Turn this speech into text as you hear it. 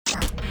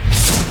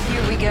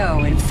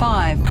go in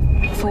 5,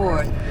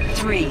 4,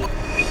 3,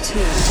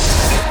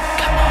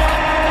 2.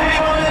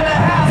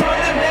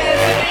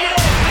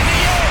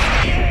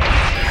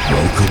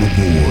 Welcome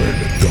aboard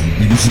the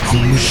musical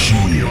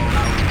machine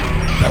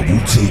that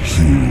will take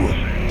you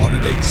on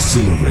an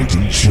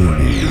exhilarating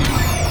journey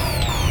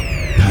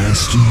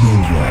past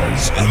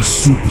novas and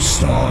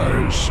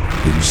superstars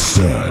in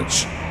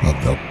search of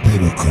the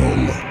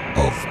pinnacle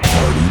of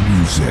party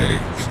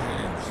music.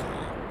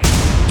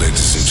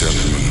 Ladies and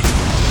gentlemen,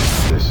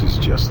 this is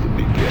just the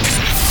beginning.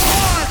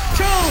 1,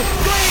 2,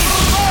 3,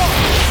 4.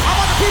 I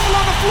want the people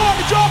on the floor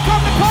to y'all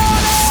come to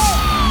party.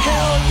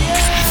 Hell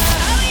yeah!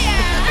 Oh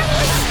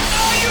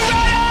yeah! Are you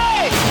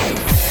ready?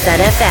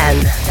 ZFM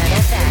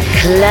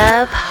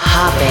Club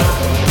Hopping,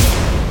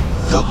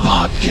 The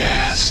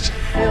podcast.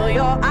 Feel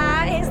your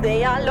eyes,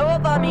 they all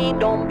over me.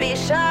 Don't be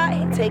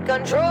shy, take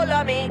control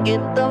of me.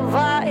 Get the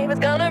vibe, it's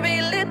gonna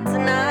be lit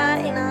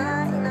tonight.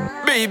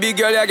 Baby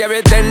girl, you give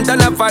me 10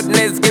 ton of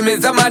fatness, give me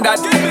some of that.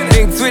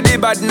 Thinks with the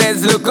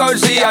badness, look how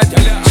she at.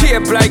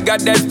 Shape like a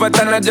death, but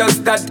I'm not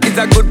just that. It's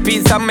a good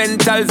piece of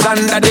mentals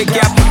under the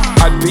cap.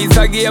 Hot piece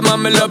of game,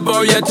 and me love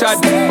how you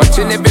chat.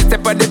 Watching every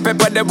step of the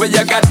pepper, the way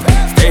you got.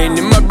 Staying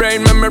in my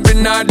brain, memory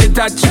not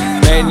detached.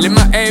 Mainly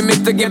my aim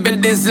is to give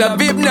it this love.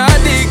 If not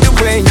dig the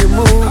way you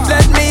move,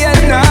 let me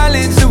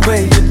acknowledge the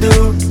way you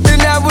do.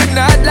 Then I would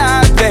not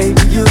lie, baby,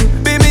 you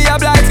beat me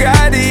up like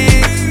Scotty.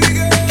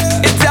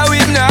 It's how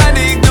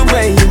hypnotic the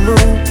way you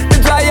move.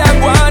 That's why I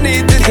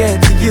wanted to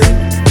get to you.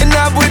 And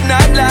I would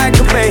not like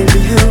a baby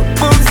you.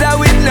 Moves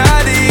how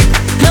hypnotic.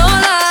 No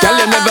lie, Girl,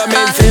 you never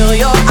meant to. feel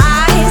your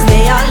eyes,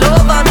 they all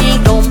over me.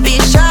 Don't be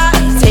shy,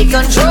 take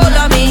control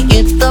of me.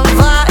 Get the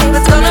vibe,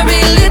 it's gonna be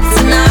lit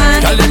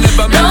tonight. Girl, you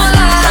never meant No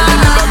to. Girl, you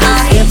never meant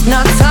lie,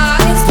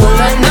 hypnotized, pull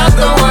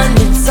another one.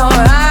 It's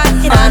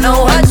alright, I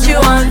know what you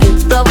want. Get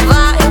the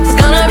vibe, it's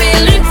gonna be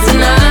lit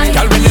tonight. to.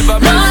 Girl, we never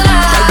No meant to.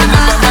 Girl, we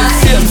never meant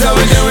to. Same how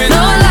we do it.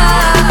 No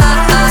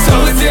lie, So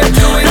we say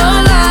do it. no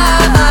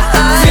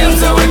lie. Same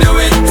how we do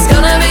it. It's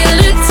gonna be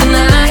lit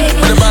tonight.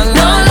 With a bang,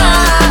 No bang,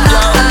 bang.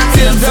 Yo, lie,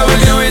 same how we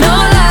do it. no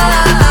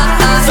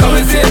lie. So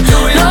we say do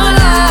it. No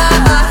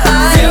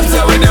lie, Same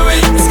how we do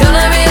it. it's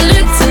gonna be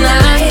lit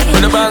tonight.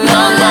 With a bang,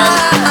 bang,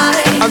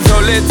 bang. I'm so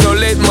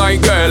lit, my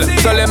girl.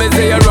 So let me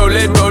say you roll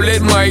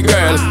it, my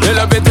girl. You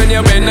love it when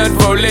you bend and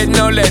roll it.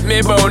 Now let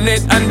me bone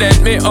it and let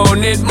me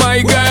own it,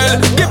 my girl.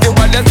 Give you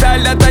all the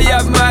style that I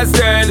have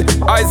mastered.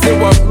 I see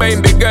what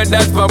baby girl,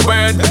 that's my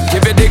word.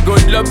 Give it the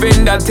good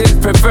loving that is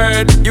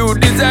preferred. You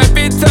deserve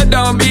it, so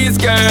don't be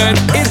scared.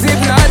 It's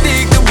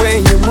hypnotic the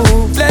way you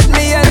move. Let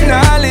me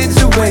acknowledge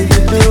the way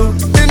you do.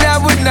 Then I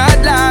would not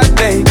lie,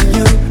 baby.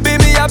 You beat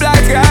me up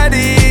like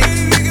Scotty.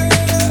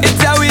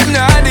 It's how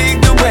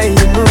hypnotic the way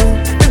you move.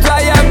 That's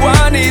why I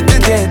wanted to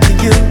get to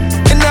you.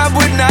 And I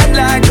would not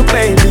like a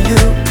baby you.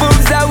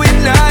 Moves how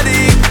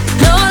hypnotic.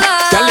 No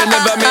lie, Girl, you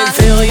never meant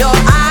to. feel your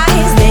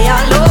eyes, they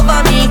all over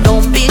me.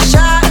 Don't be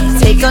shy,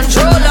 take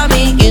control of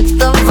me. Get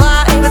the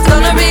vibe, it's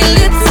gonna be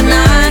lit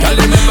tonight. Girl,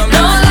 you never meant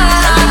No to.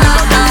 Girl, you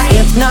never meant lie,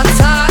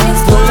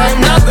 hypnotized, pull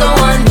another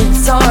one.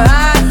 It's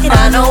alright,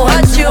 I know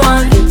what you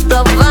want. Get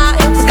the vibe,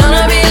 it's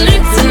gonna be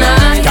lit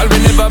tonight. Girl, we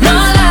never No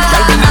meant to.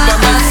 Girl, we never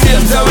meant to.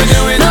 Same how we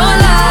do it. No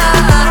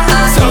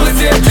lie, So we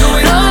say do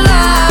it. no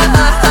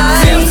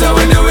lie. Same how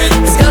we do it.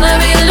 It's gonna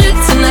be lit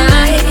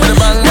tonight. With a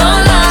bang, No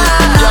bang,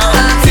 bang. Yo,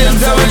 same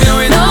how we do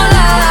it. No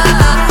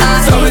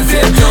lie, So we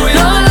say do it.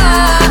 no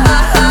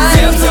lie.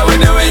 Same how we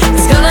do it.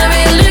 It's gonna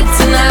be lit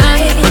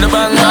tonight. With a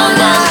bang, bang,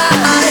 bang.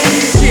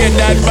 Shake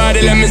that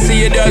body, let me see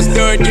you just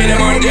do it. Get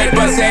them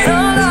 100%.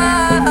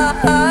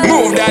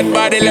 Move that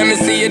body, let me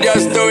see you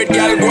just do it.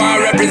 Girl, go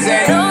and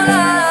represent.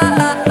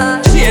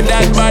 Shake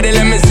that body,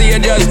 let me see you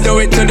just do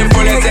it to the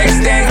fullest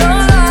extent.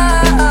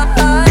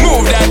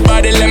 Move that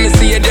body, let me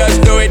see you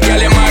just do it. Girl,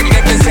 you're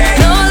magnificent.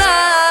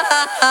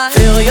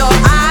 Feel your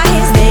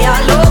eyes, they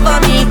all over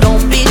me.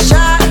 Don't be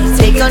shy,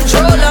 take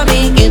control of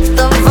me. Get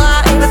the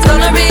vibe, it's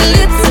gonna be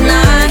lit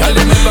tonight. Girl,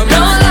 you never No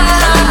meant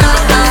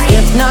to. lie,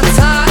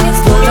 hypnotized,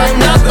 pull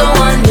another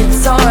one.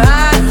 It's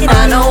alright,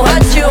 I know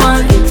what you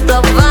want. Get the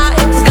vibe,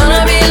 it's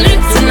gonna be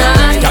lit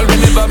tonight. Girl, we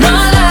never No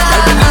meant to.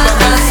 Girl, we never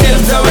meant to.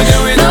 Same how we do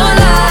it. No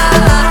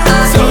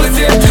lie, So we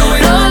say do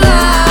it. no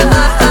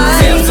lie.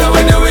 Same how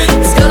we do it.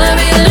 It's gonna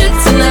be lit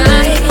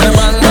tonight. With a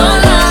bang, No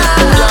bang,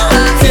 bang. Yo,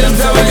 lie, same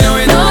how we do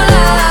it. no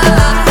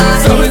lie.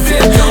 So we say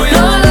do it.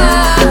 No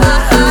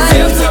lie,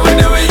 Same how we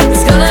do it.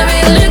 it's gonna be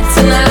lit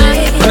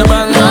tonight. With a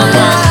bang, bang,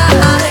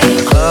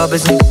 bang. Club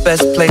isn't the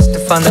best place to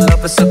find the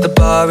lovers, so the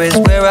bar is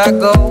where I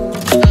go.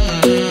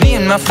 Me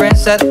and my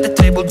friends at the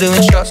table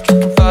doing shots,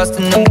 tripping fast,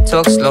 and then we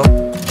talk slow.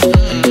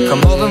 And you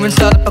come over and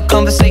start up a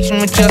conversation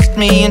with just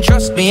me, and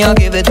trust me, I'll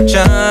give it a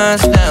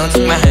chance. Now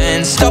take my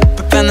hand, stop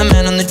it, and the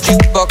man on the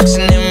jukebox,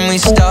 and then we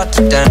start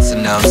to dance.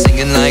 And now I'm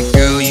singing like,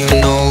 girl, you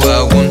know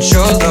I want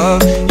your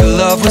love. Your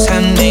love was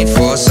handmade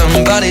for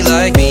somebody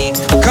like me.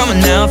 Come on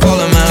now,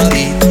 follow my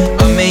lead.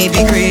 I may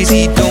be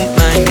crazy, don't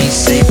mind me.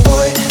 Say,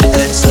 boy,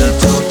 let's not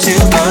talk too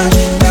much.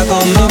 Grab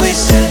on my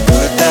waist and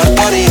put that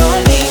body on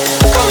me.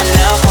 Come on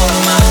now, follow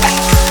my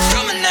lead.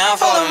 Come on now,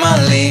 follow my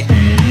lead.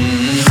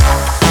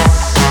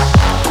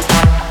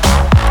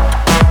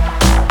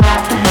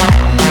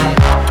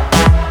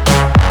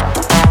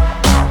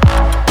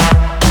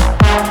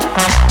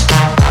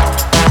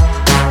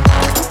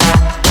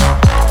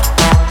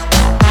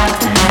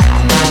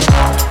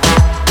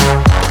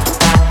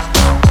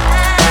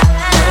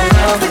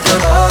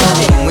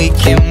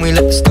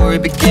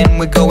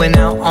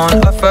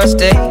 first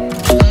date.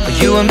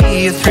 But you and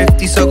me are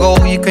thrifty, so go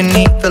all you can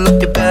eat. Fill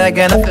up your bag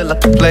and I fill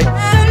up the plate.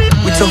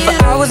 We talk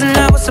for hours and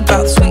hours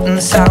about the sweet and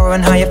the sour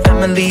and how your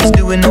family's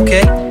doing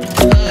okay.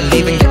 And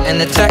leaving,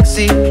 getting a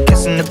taxi,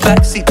 kissing the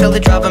backseat, tell the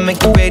driver make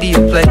the radio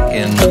play.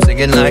 And I'm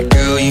singing like,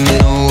 girl, you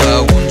know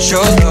I want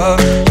your love.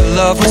 Your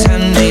love was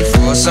handmade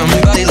for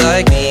somebody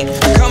like me.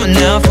 Come on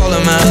now, follow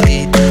my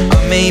lead. I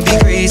may be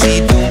crazy,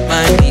 don't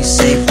mind me.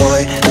 Say,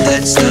 boy,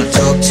 let's not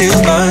talk too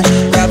much.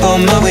 Grab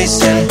on my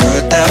waist and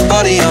put that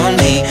body on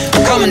me.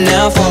 Come on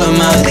now, follow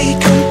my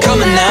lead.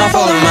 Come on now,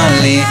 follow my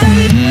lead.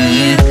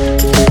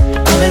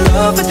 I'm in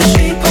love with the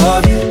shape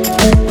of you.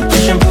 We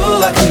push and pull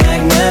like a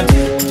magnet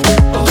do.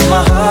 Although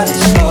my heart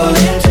is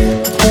falling too.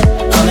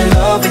 I'm in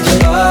love with your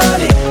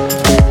body.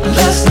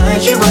 Last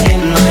night you were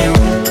in my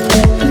room,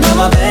 and now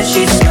my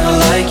bedsheets smell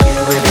like you.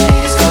 Every day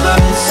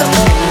discovering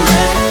something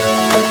brand new.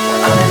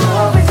 I'm in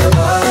love with your body.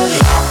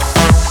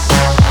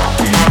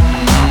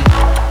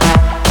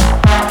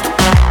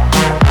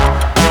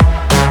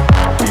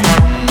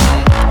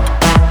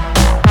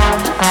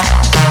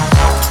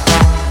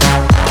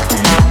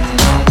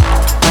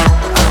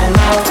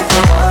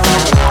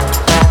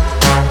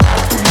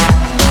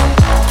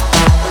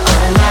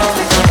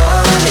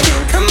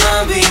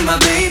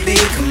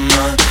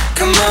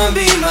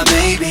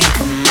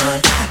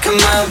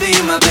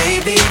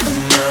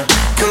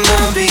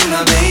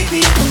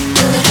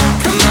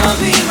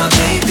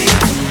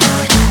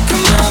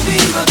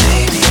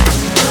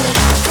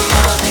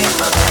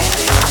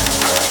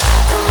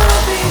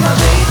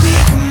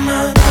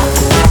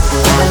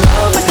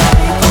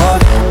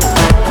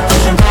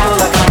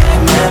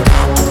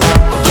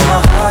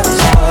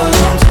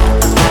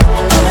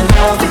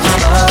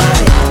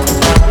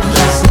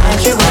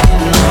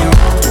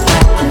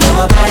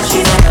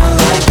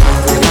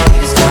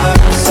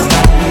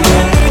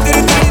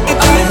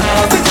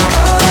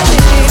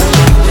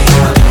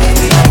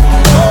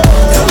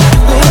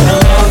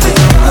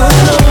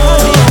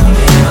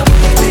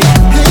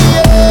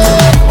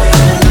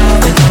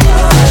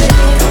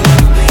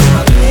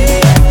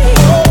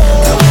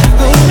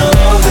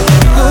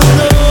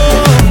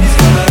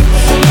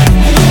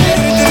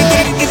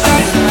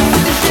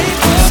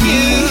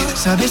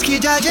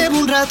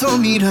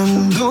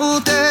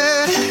 Mirándote,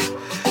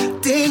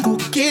 tengo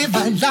que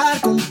bailar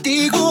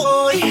contigo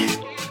hoy.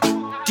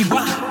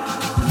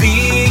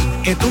 Vi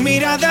que tu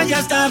mirada ya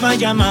estaba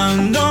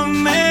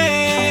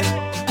llamándome.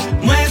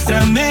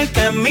 Muéstrame el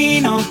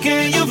camino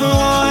que yo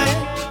voy.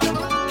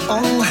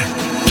 Oh,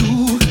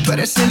 tú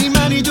eres el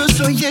imán y yo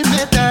soy el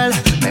metal.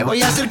 Me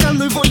voy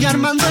acercando y voy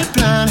armando el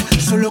plan.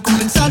 Solo con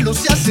pensarlo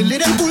se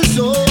acelera el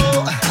pulso.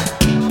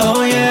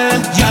 Oh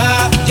yeah,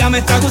 ya me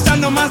está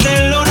gustando más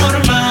de lo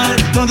normal.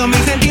 Todos mis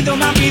sentidos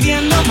van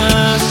pidiendo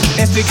más.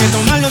 Esto hay que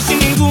tomarlo sin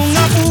ningún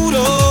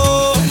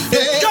apuro.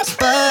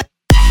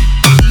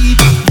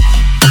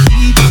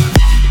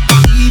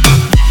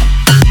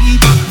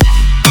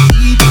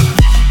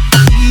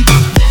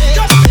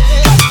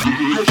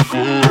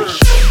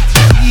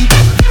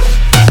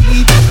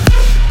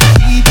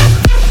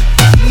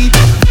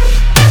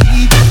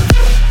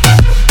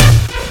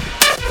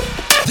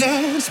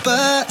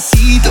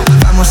 Despacito,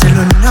 vamos a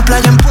hacerlo en una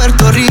playa en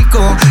Puerto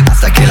Rico,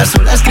 hasta que las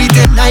olas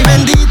griten ay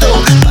bendito,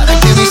 para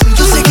que mi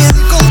sello se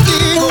quede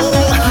contigo.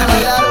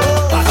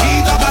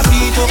 Pasito a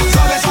pasito,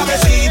 suave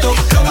suavecito,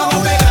 lo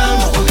vamos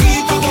pegando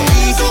poquito a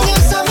poquito.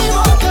 Enseñas a mi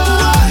boca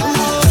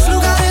tus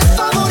lugares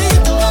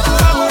favoritos.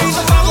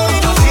 Favorito,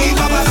 favorito,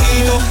 pasito a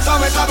pasito,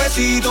 suave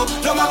suavecito,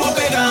 lo vamos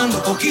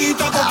pegando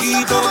poquito a poquito.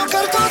 Hasta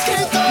provocar tus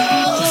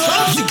gritos,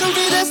 así que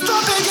olvides tu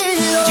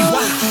apellido.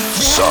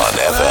 Sun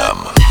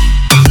FM.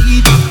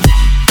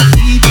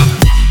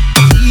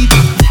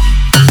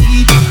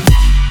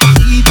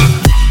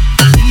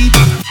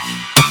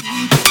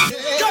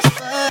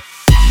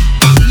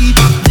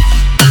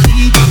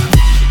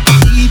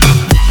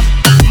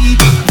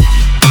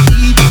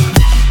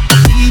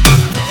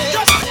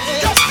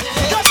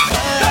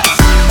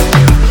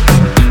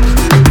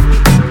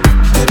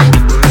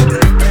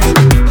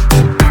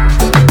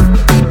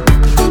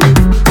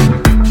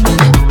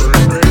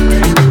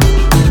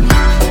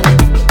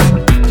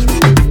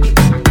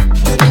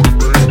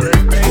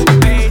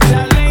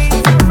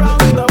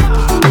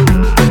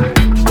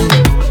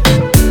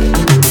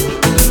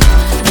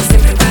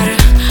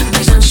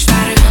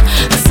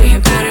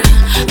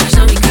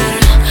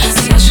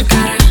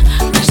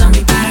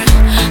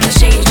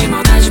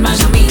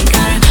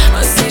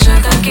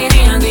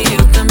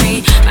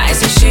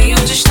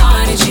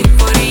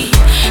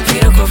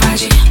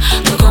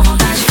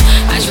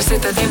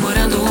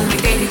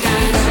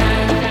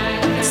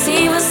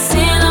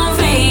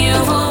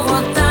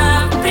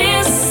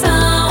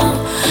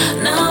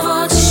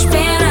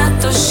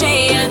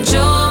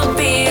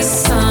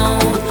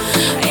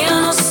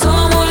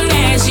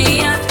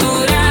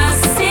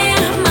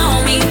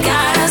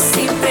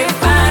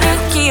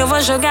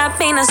 Jogar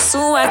bem na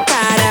sua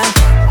cara.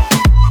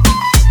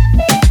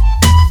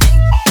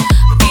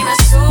 Bem na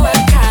sua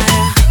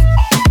cara.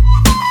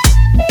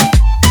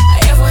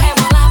 Eu vou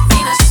rebolar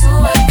bem na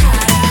sua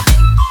cara.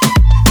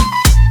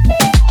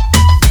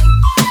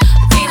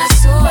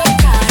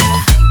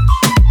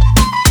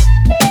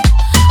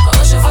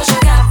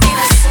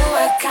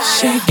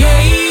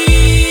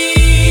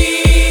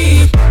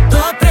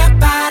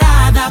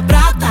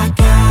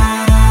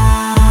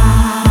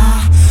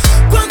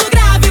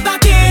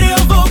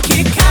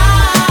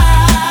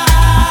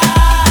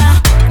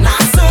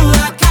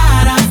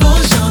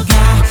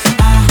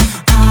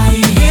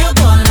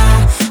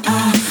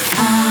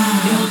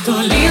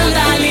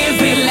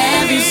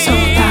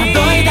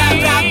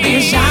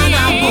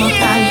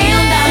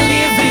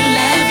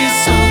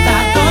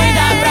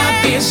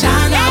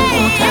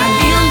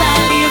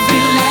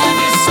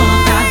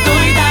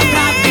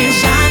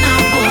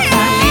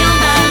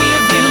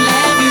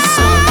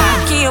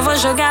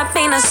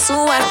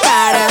 sua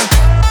cara.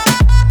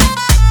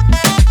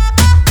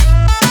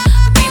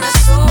 Bem na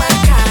sua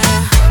cara.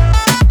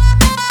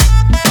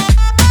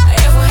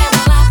 Eu vou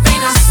rebolar bem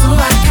na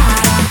sua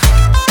cara.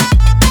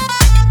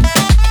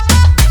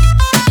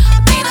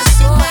 Bem na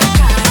sua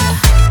cara.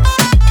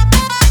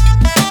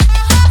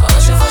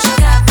 Hoje eu vou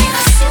jogar bem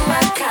na sua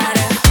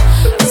cara.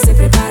 Você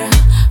prepara,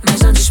 mas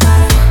não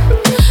dispara.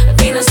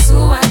 Bem na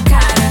sua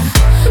cara.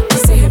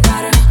 Você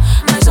repara,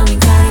 mas não me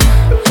encara.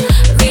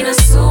 Bem na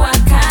sua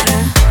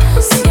cara.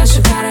 Se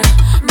acha cara,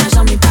 mas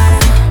não me para.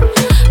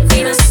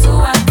 Bem na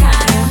sua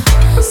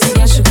cara. Se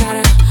acha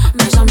cara,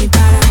 mas não me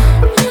para.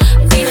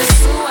 Bem na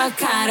sua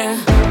cara.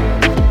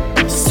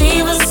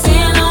 Se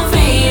você não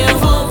vem, eu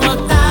vou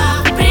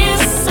botar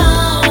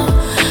pressão.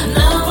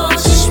 Não vou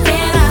te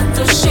esperar,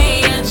 tô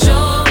cheia de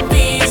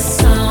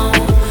opção.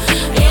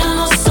 Eu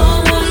não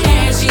sou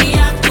mulher de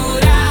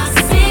aturar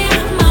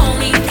sermão.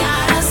 Me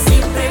encara,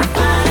 se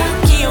prepara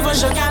que eu vou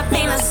jogar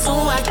bem na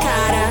sua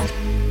cara.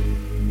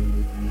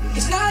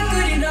 It's not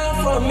good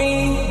enough for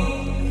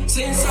me.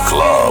 Since I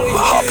Club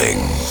hopping.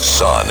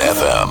 Sun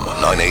FM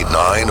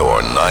 989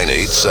 or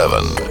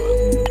 987.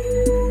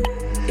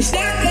 It's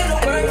not gonna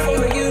work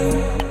for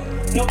you.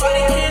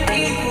 Nobody can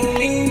equal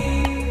me.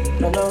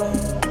 No.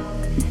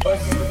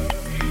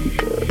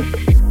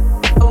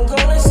 I'm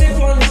gonna sip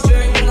on this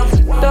drink when I'm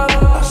fucked up.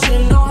 I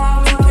should know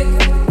how to pick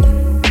it.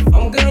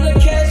 I'm gonna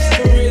catch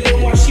the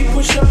rhythm while she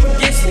push up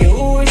against me.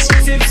 Ooh, is she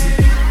tipsy?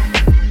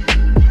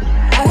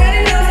 I had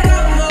enough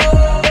combo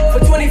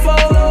for 24.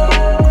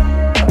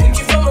 I picked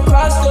you from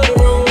across the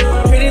room.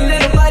 Pretty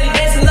little body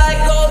dancing like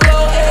go-go,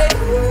 hey.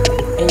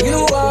 And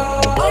you are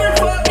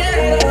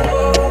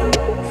unforgettable.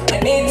 I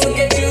need to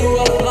get you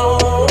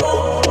alone.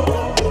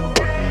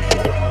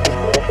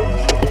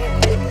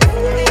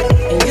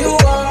 And you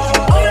are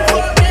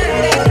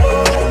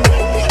unforgettable.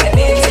 I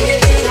need to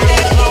get you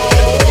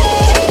alone.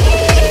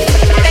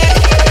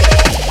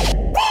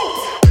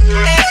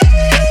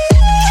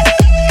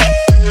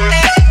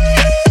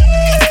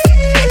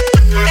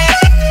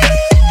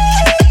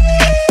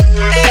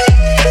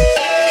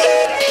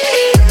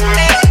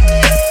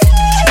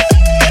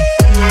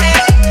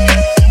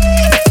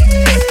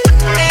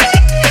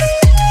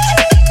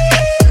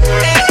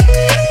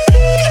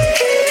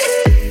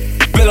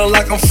 Feeling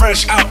like I'm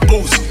fresh out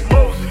boozing.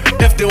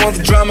 If they want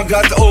the drama,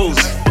 got the ooze.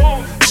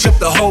 Ship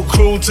the whole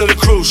crew to the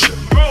cruise ship.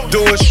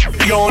 Doing shit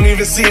you don't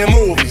even see in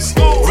movies.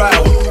 Ride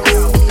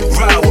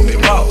with me,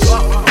 boss.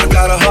 I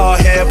got a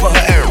hard head, but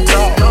her air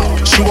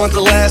talk. She want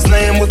the last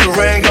name with the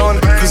ring on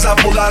it. Cause I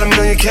pulled out $1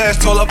 million cash,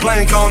 told her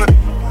blank on it.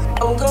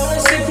 I'm gonna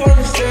sip on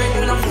this drink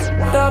when I'm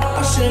fucked up.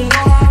 I should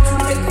know how to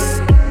pick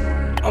it.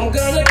 I'm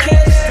gonna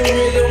catch the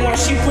rhythm while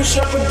she push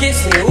up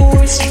against me.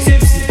 Ooh, is she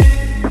tipsy?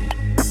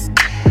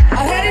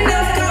 I had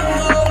enough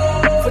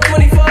combo for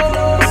 24.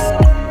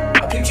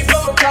 I picked you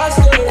from across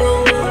the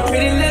room.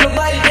 Pretty little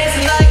body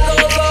dancing like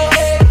go-go,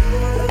 hey.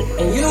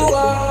 And you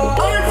are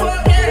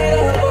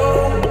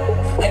unforgettable.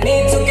 I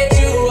need to get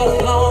you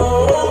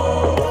alone.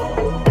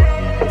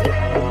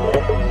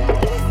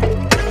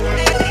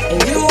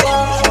 And you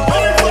are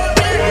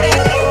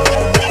unforgettable.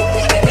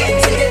 I need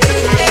to get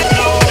you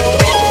alone.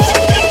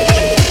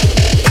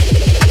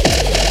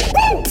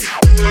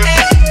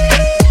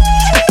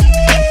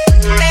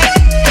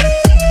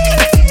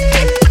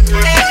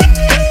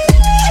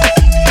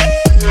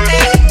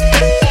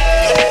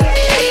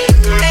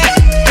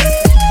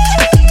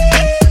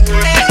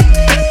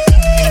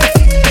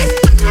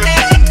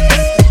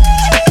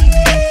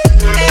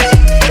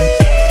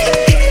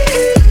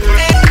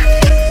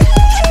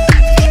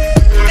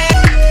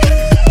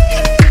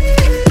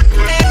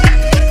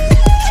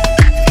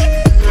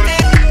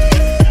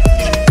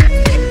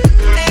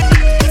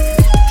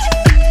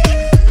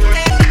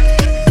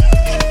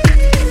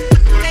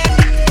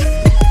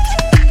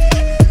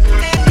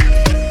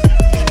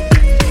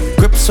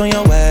 Grips on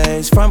your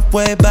ways, front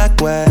way, back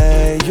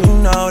way. You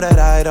know that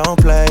I don't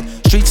play.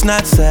 Streets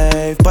not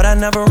safe, but I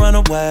never run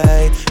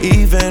away,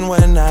 even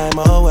when I'm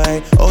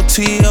away.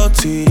 OT,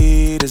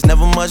 OT, there's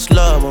never much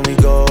love when we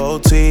go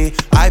OT.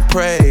 I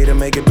pray to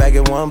make it back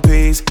in one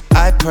piece.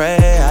 I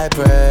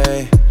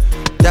pray.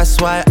 That's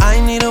why I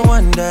need a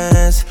one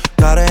dance.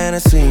 Got a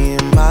Hennessy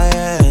in my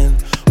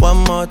hand.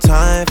 One more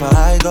time before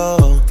I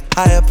go.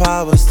 Higher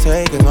powers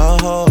taking a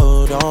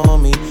hold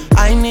on me.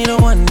 I need a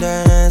one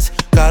dance.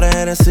 Got a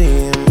Hennessy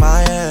in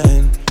my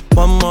hand.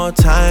 One more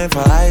time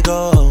before I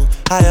go.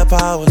 Higher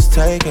powers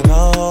taking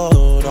a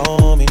hold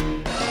on me.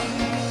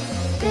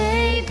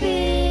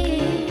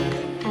 Baby,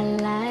 I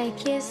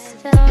like it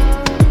so.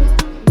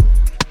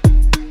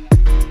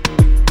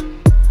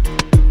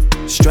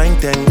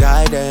 Strength and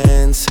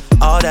guidance,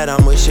 all that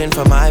I'm wishing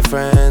for my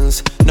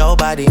friends.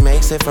 Nobody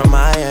makes it from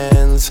my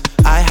ends.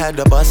 I had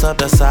to bust up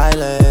the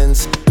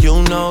silence.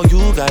 You know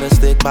you gotta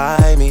stick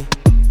by me.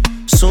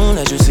 Soon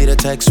as you see the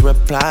text,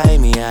 reply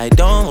me. I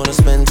don't wanna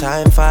spend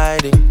time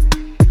fighting.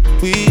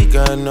 We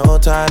got no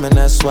time and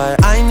that's why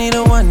I need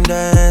a one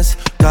dance.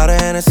 Got a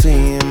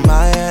Hennessy in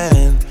my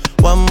hand.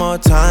 One more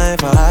time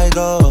before I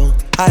go.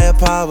 Higher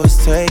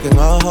powers taking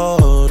a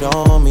hold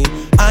on me.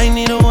 I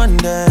need a one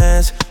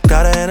dance,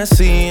 got a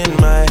Hennessy in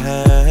my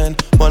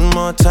hand. One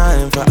more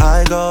time before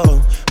I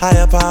go.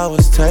 Higher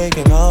powers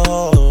taking a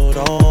hold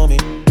on me.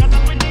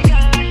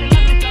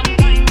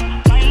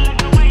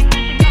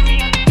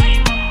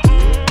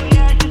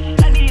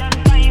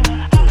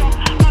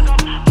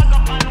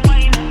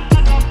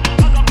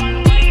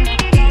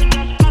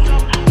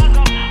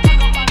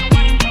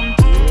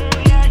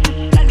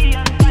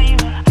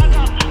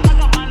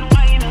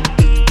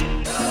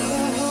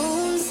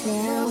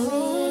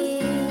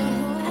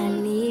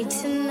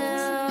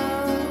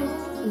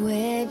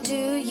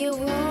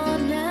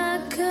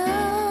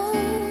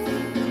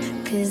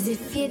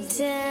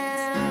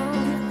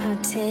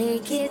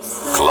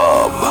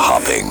 Club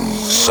hopping.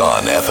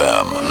 Sun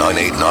FM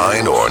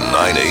 989 or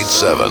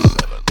 987.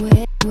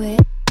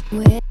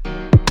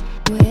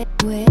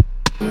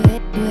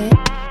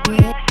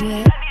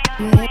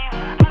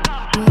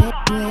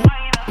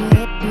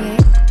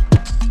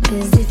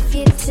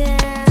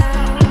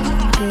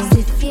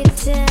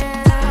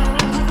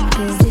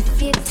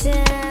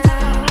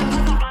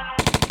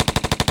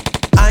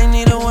 I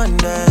need a one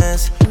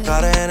dance,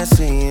 got a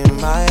Hennessy in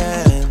my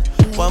hand.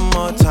 One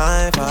more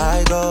time before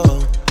I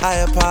go.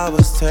 Higher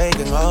powers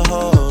taking a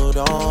hold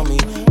on me.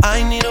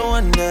 I need a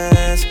one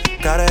dance,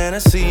 got a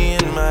Hennessy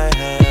in my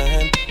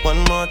hand. One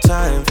more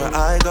time before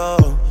I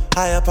go.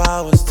 Higher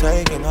powers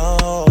taking a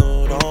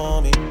hold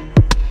on me.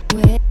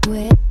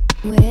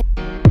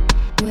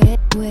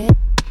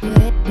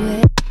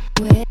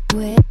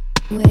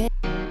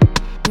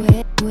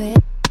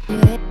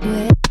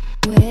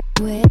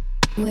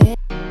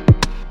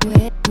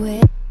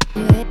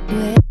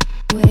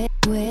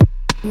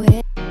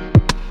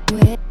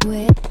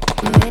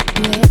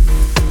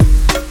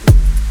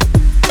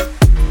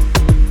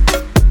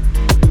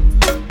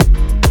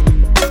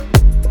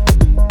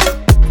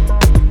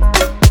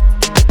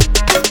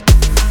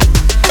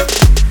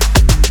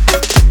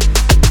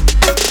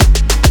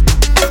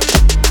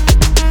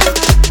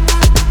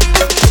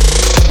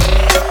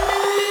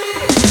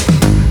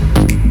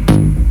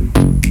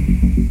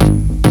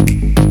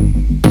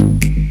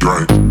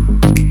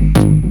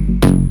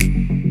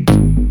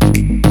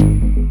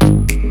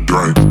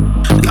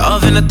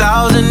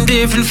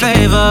 Different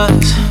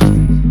flavors.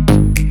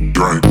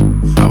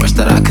 I wish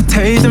that I could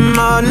taste them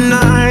all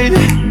night.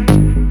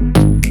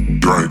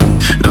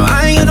 No,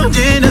 I ain't got no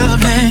dinner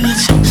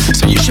plans,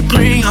 so you should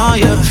bring all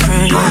your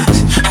friends.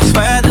 I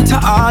swear that to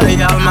all of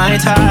y'all my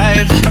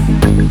type.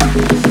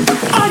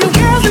 All you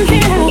girls in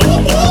here,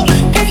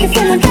 if you're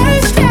feeling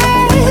thirsty,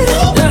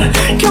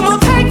 come on,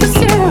 take the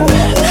sip,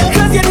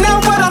 'cause you know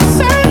what I'm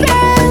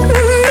serving.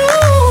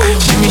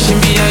 Shimmy,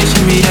 shimmy, yeah,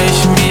 shimmy, yeah,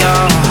 shimmy,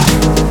 yeah.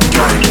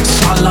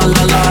 Swalla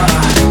la la,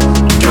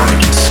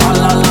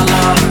 swalla la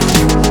la,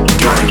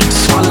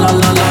 swalla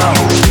la la.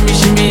 Shimmy,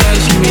 shimmy, yeah,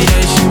 shimmy,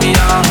 yeah, shimmy,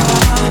 yeah.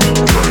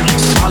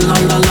 Swalla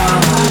la la,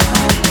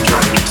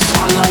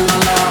 swalla la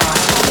la,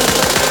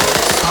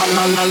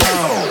 swalla la la.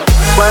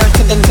 Word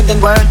to the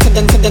word to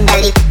the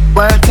night.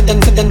 Word to the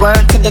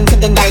word to the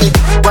night.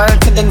 Word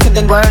to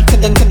the word to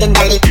the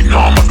night. You know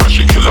I'm a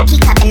fashion killer.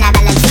 Keep talking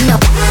about Latino.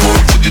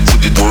 Word to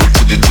the word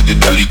to the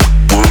deli.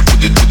 Word to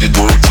the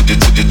word to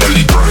the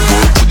deli. Word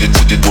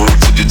to the word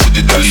to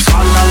the deli.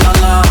 Swalla la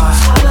la.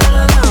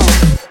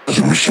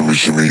 Shimmy, shimmy,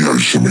 shimmy, yeah,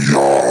 shimmy,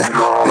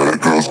 yeah. Let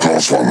it girls go,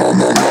 swalla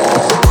la la.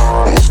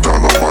 Bust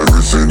down on my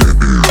wrist in it,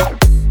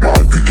 my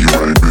pinky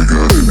ring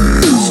bigger than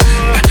this.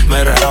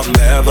 Matter how I'm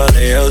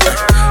Beverly Hills.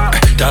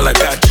 Dollar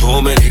got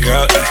too many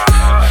girls.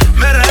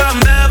 Matter how I'm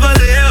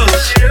Beverly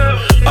Hills.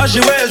 All she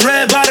wears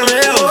red bottom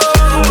heels.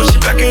 When she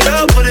back it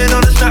up, put it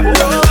on the top.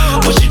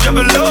 When she drop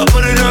it low,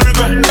 put it on the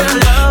ground.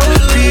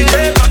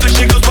 DJ pop it,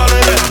 she gon'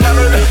 swallow that.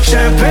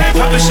 Champagne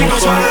pop it, she gon'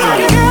 swallow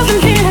that. Girls in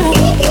here,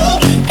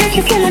 if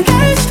you're feeling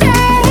thirsty,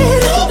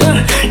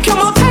 come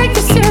on, take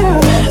the sip,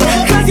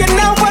 'cause you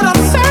know what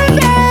I'm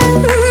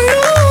serving.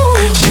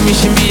 Shimmy,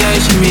 shimmy, yeah,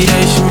 shimmy,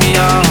 yeah, shimmy,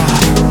 yeah.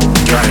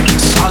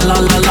 Swalla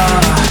la la,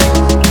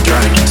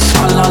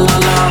 swalla la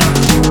la,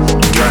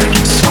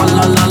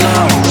 swalla la la.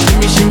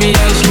 Shimmy, shimmy,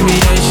 yeah, shimmy,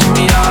 yeah,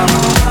 shimmy, yeah.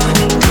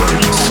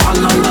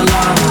 Swalla la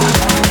la,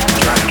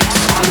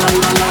 swalla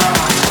la la,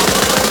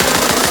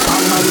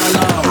 swalla la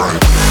la.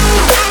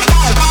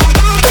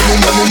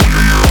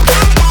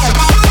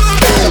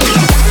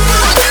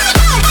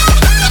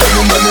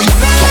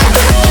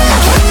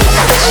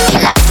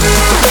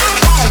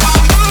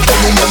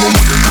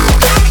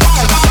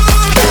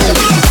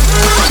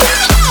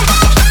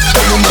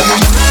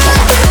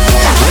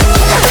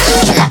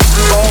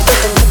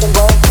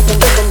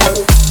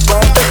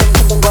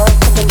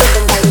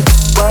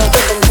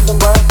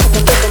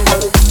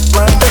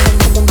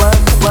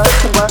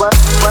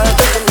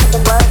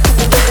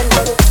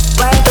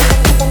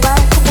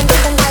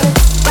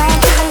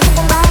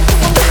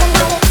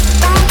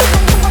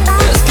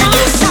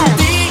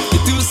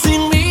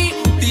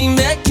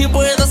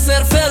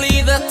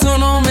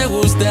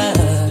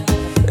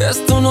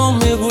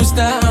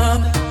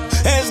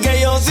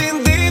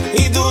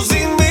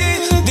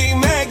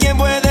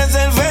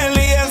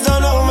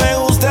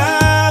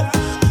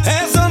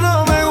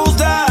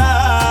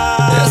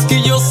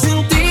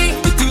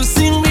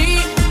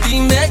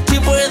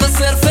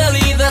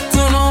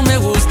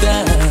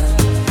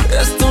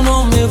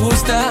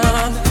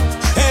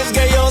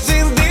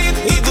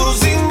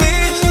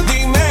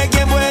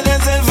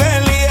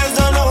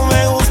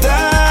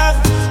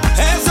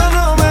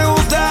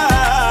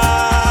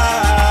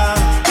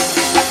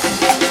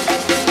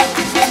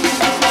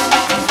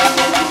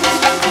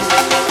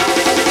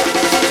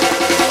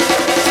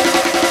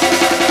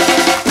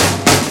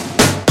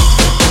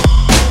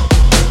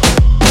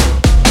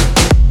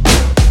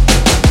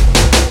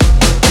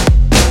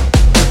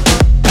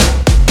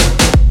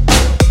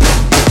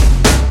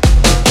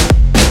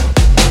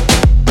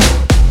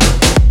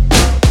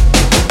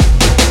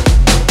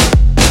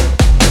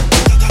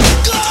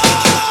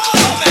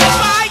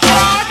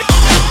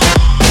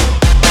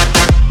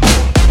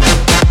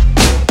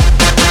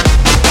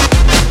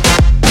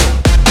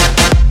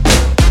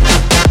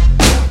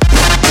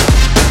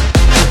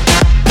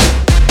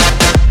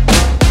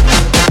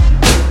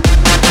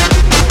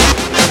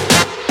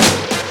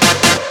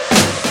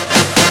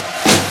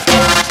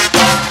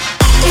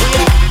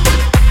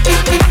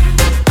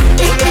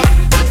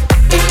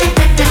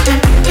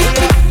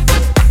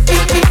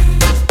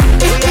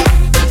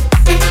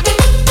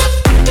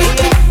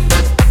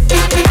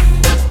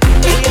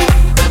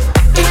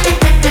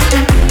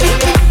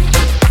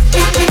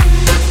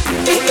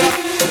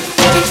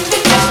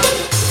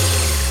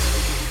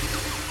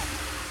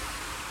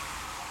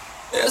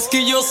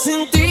 que yo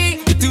sin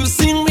ti y tú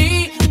sin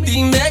mí,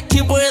 dime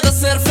quién puede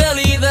ser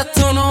feliz.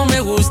 Esto no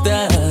me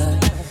gusta,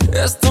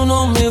 esto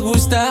no me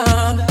gusta.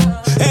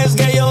 Es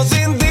que yo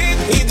sin ti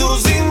y tú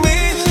sin mí,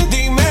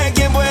 dime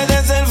quién puede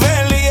ser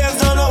feliz.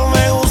 Esto no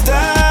me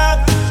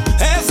gusta,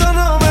 eso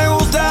no me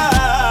gusta.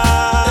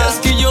 Es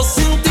que yo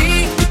sin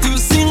ti y tú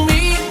sin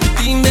mí,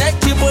 dime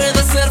quién puede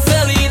ser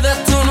feliz.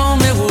 Esto no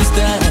me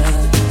gusta,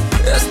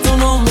 esto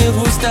no me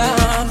gusta.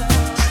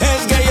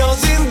 Es que yo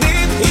sin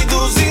ti y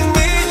tú sin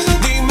mí,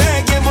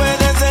 dime quién puede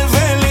ser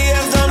feliz.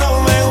 Esto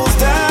no me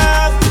gusta,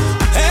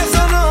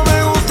 eso no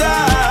me gusta.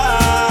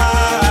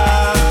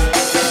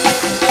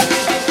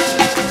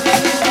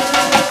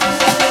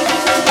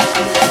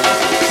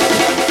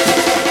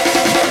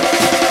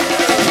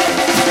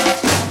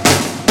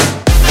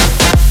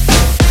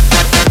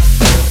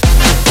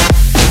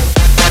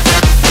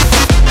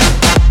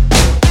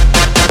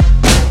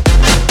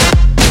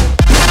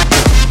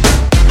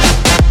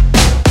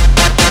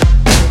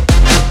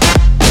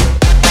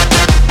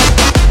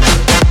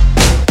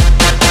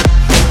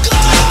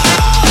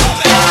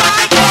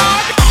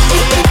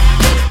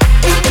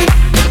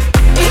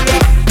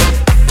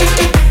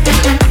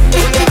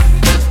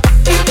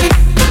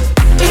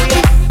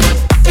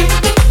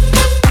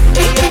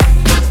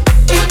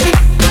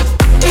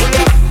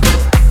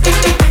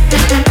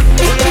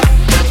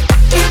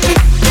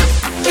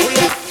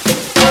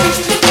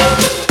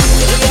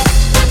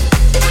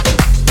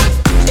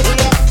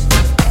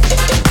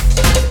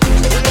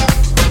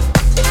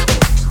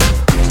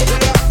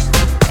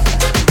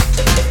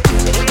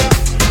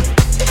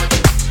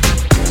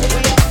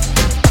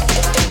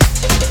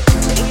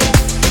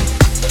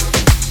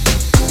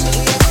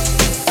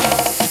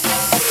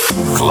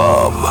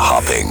 Club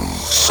hopping.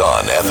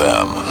 Sun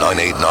FM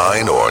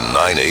 989 or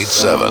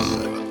 987.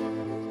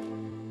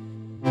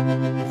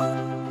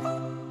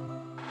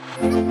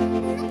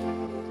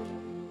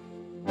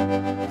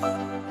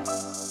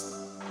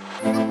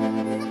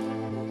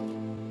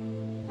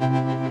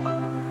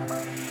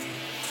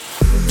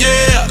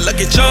 Yeah,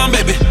 Lucky Charm,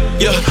 baby.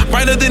 Yeah,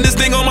 brighter than this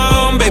thing on my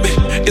arm, baby.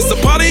 It's a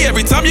party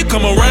every time you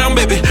come around,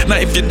 baby. Now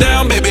if you're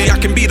down, baby, I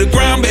can be the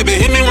ground, baby.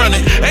 Hit me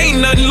running. Ain't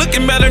nothing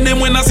looking better than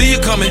when I see you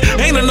coming.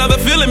 Ain't another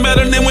feeling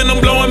better than when I'm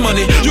blowing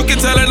money. You can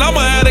tell that I'm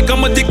an addict,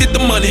 I'm addicted to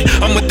money.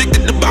 I'm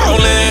addicted to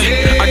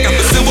ballin'. I got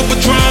the silver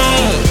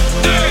Patron.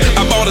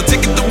 I bought a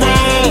ticket to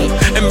Rome.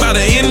 And by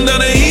the end of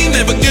the evening,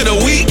 never get a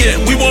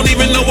weekend. We won't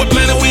even know what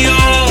planet we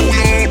on.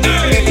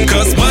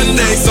 Cause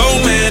Monday so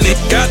many,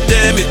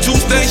 goddamn it.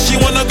 Tuesday she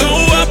wanna go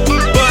up,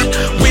 but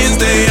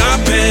Wednesday I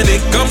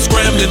panic. I'm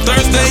scrambling,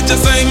 Thursday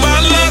just ain't my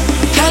luck.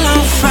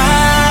 Hello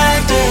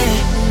Friday,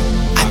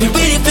 I've been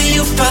waiting for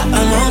you for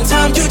a long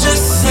time. You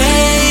just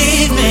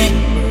saved me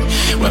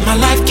when my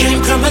life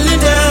came crumbling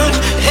down,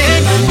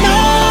 and I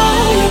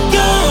know you're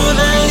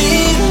gonna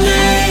leave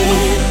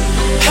me.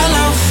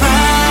 Hello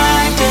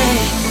Friday,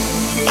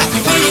 I've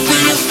been waiting for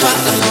you for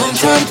a long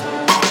time.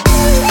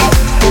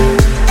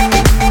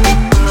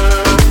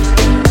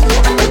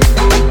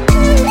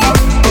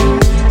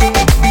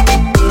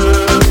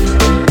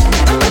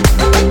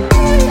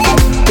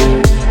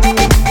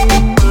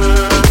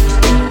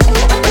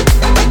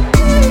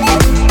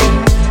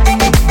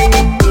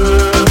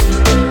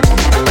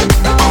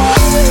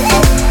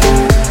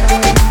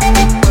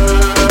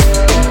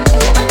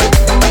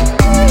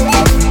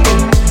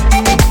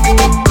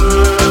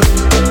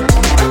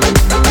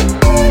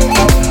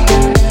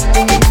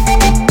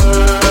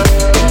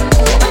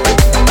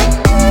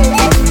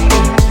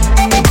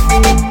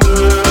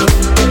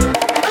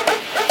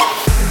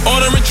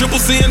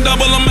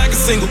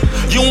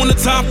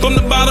 From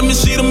the bottom and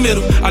she the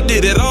middle. I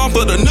did it all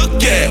for the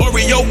nook, yeah.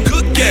 Oreo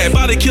cook, yeah.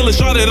 Body killer,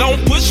 shot it,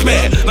 don't push,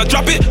 man. Now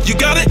drop it, you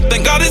got it,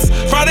 thank God it's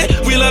Friday.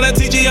 We love that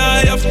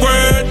TGIF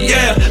word,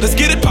 yeah. Let's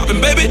get it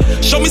poppin', baby.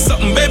 Show me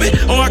something, baby.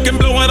 Or I can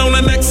blow it on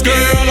the next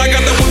girl. I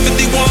got the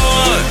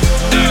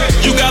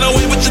 151. You got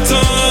away with your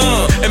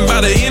tongue. And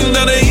by the end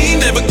of the evening,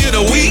 never get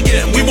a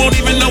weekend. We won't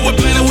even know what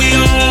planet we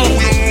on.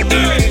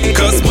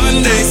 Cause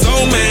Monday so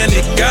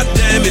many,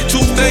 goddamn it.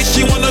 Tuesday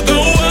she wanna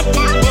go up,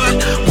 but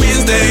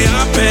Wednesday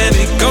I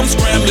panic. I'm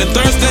scrambling,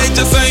 Thursday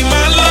just ain't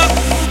my luck.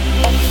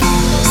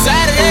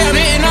 Saturday I'm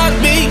hitting all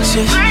the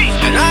beaches,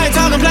 and I ain't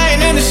talking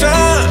playing in the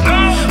sun.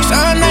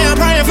 Sunday I'm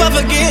praying for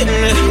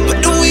forgiveness,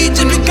 but the week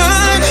just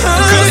begun.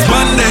 Cause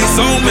Monday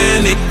so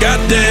many,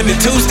 goddamn it.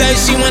 Tuesday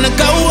she wanna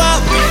go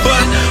up,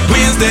 but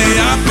Wednesday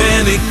I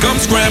panic. I'm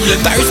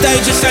scrambling,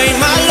 Thursday just ain't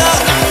my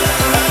luck.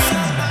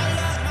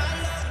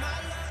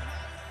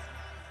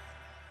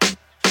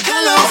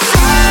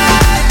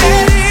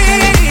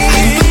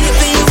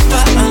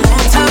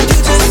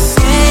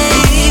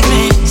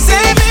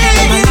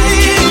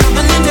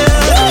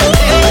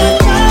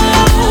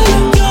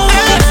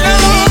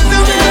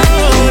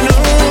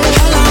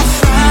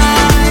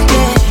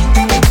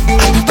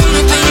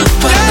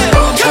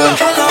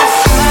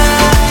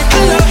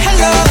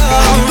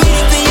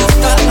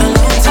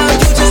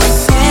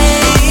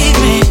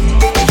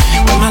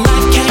 My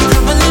life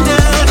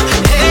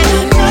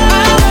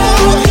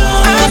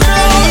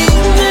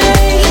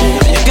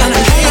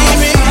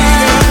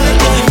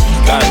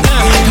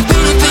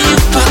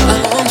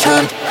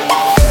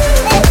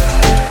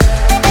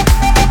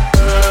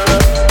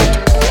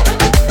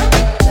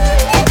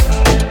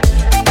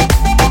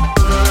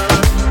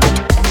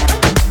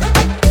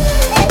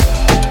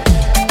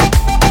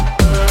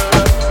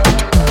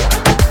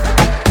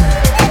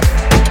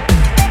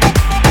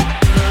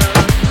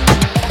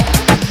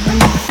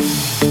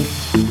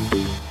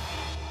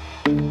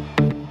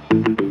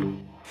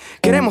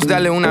queremos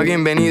darle una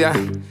bienvenida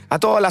a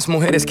todas las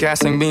mujeres que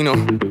hacen vino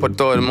por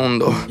todo el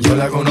mundo. Yo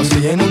la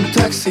conocí en un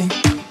taxi,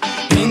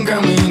 en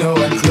camino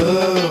al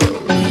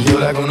club. Yo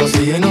la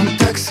conocí en un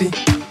taxi,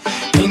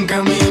 en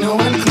camino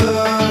al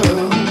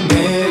club.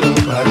 Me lo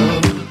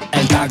paró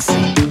el taxi,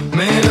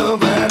 me lo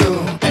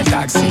paró el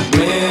taxi,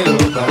 me lo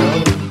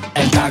paró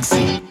el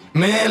taxi,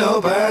 me lo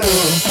paró.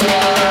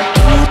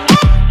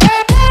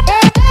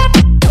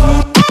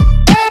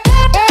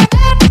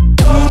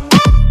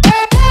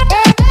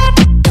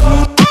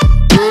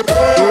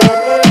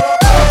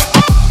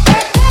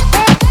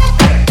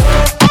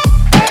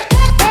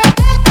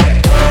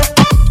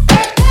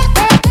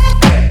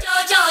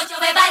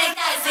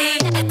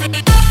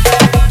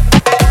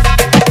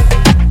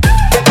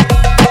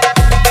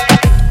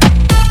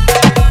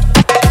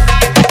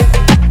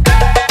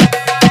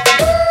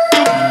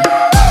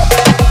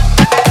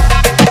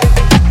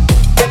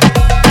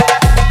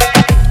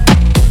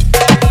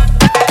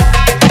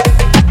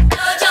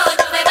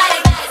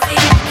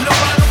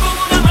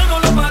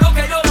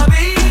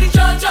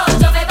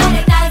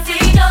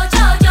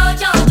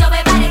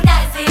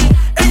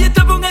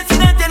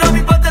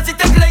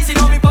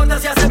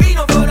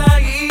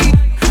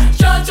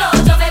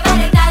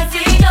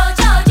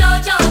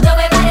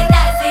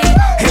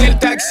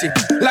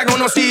 La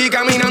conocí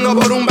caminando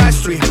por un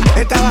backstreet.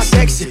 Estaba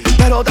sexy,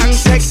 pero tan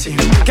sexy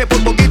que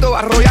por poquito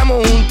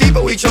arrollamos un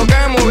tipo y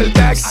chocamos el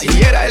taxi.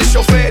 Y era el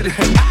chofer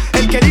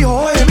el que dijo,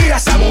 oye, mira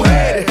esa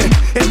mujer.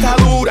 Está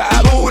dura,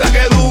 dura,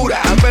 que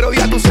dura. Pero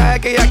ya tú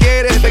sabes que ella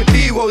quiere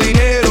efectivo,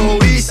 dinero,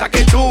 visa,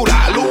 que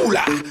chula,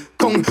 lula,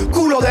 con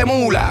culo de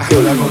mula.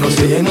 Yo la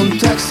conocí en un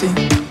taxi,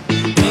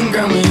 en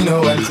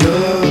camino al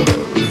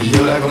club.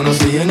 Yo la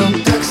conocí en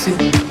un taxi,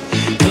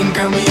 en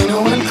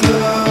camino al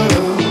club.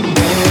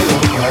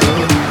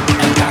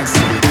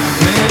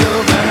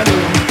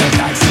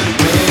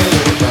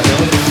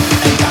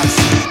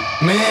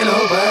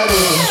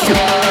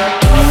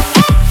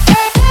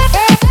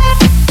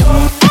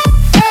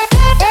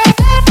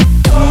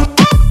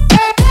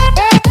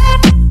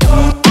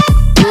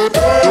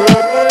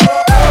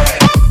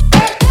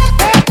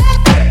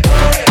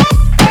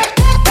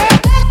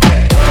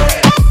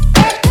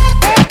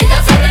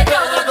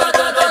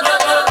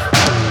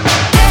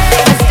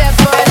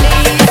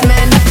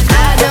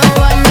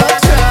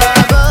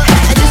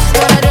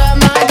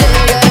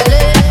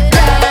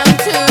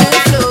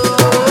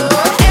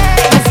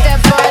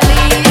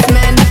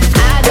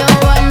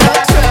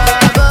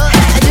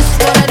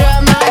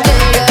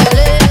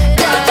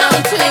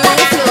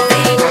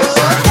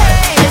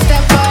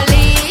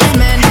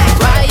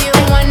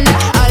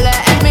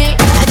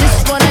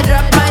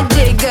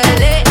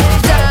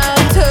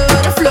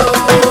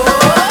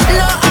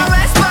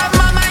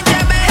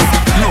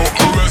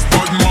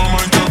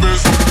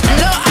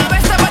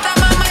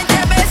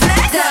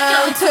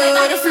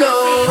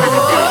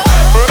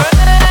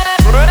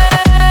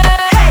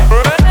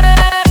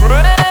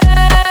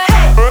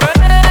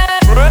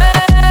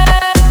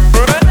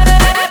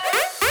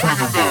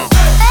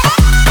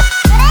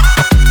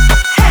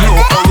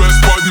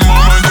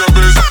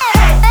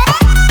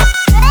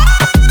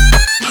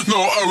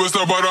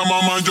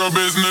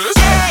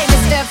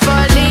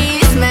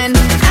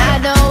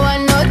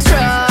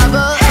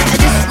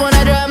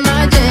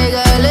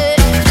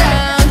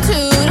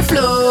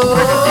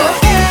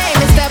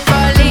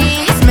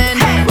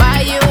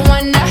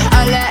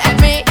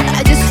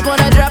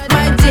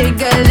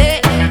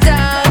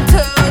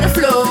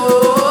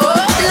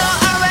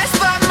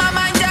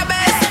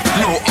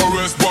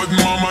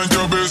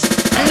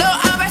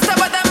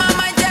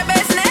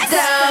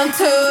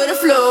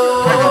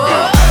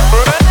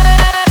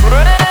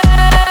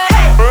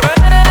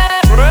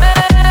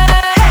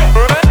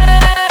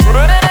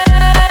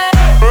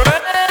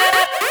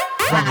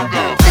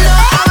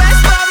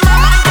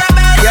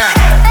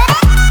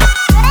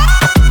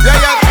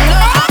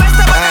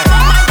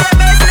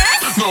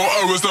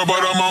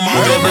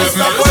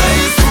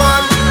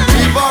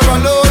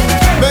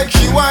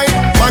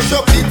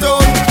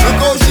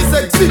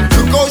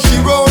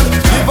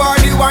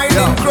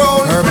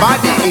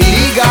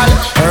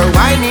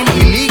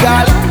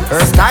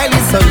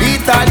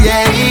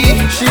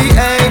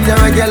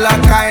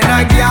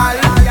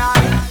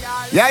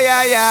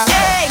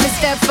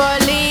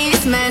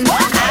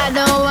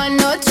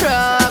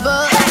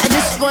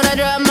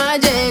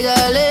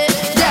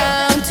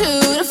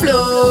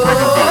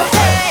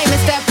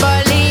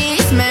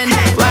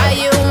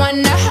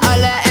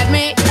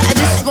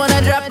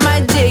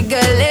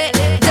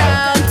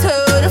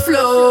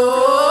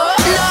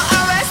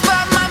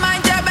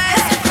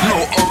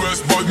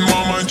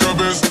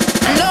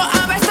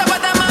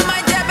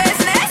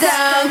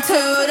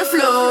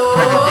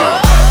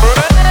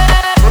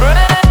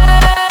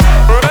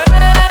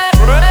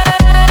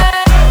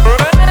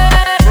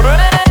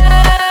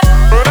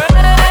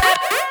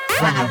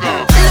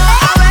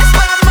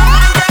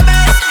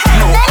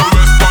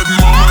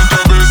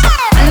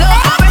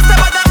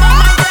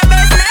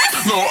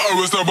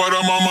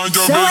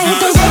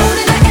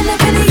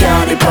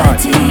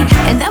 shorty.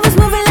 And I was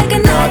moving like a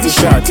naughty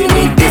shorty.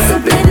 Need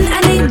discipline,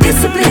 I need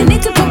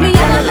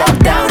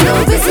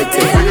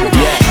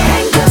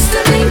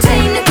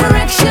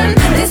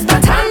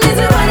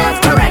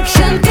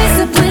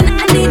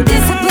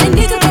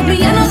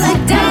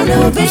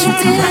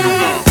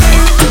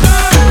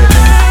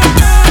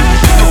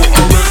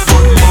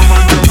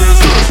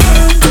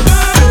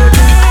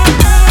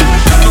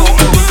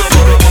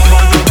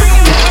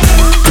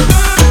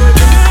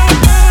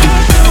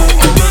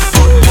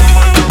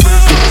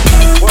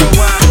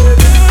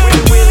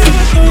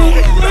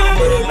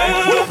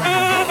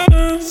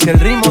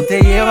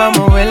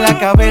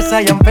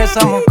cabeza, ya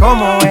empezamos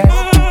como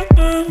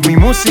es. Mi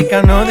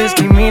música no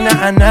discrimina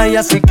a nadie,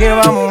 así que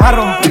vamos a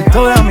romper.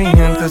 Toda mi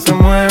gente se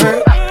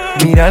mueve,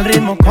 mira el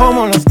ritmo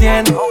como los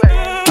tiene.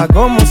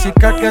 Hago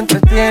música que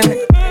entretiene.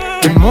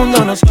 El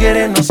mundo nos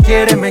quiere,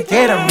 me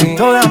quiere a mí.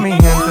 Toda mi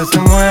gente se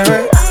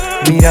mueve,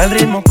 mira el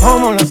ritmo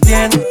como los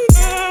tiene.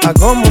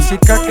 Hago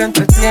música que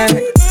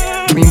entretiene.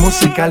 Mi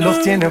música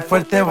los tiene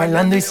fuerte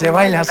bailando y se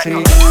baila así.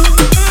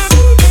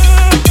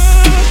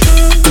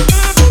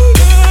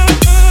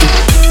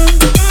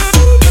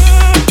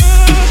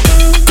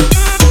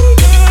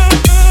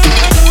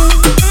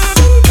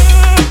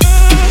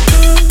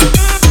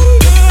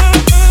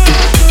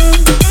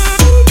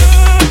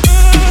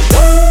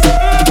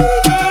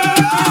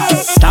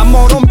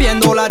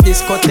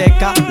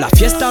 Discoteca, la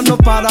fiesta no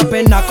para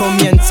apenas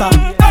comienza.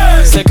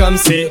 C'est comme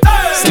si,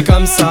 c'est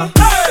comme ça,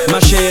 ma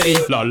chérie.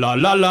 La la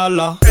la la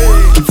la.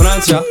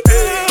 Francia,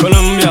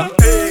 Colombia,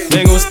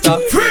 me gusta.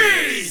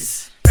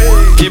 Freeze.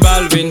 Y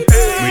Balvin,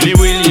 Willy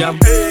William,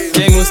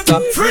 me gusta.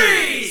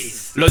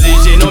 Freeze. Los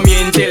DJ no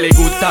mienten, le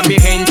gusta a mi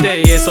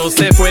gente y eso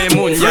se fue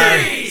mundial.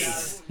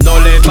 No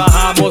le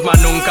bajamos, mas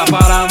nunca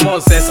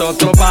paramos, es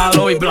otro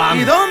palo y blanco.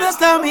 ¿Y dónde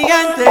está mi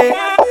gente?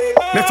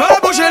 Me fue a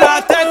bouger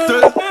la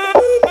tête.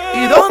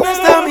 ¿Y dónde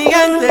está mi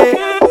gente?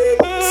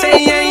 Sí,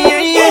 yeah,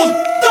 yeah, yeah. 1, 2,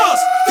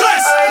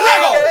 3,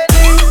 Lego.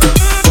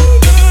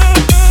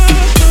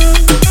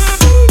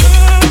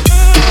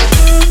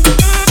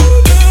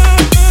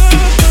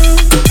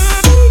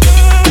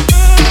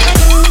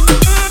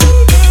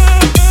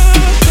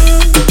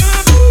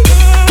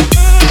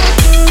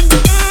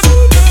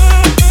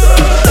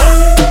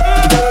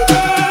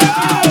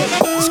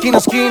 Esquina a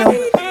esquina,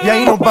 y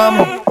ahí nos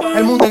vamos.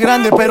 El mundo es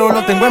grande, pero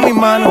lo tengo en mis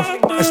manos.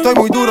 Estoy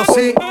muy duro,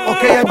 sí,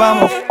 ok, ahí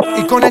vamos.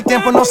 Y con el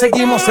tiempo nos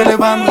seguimos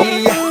elevando.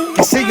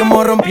 Que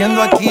seguimos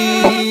rompiendo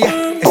aquí.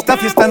 Esta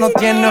fiesta no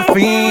tiene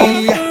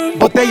fin.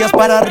 Botellas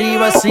para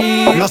arriba,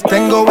 sí. Los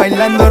tengo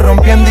bailando,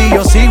 rompiendo y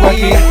yo sigo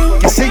aquí.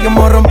 Que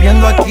seguimos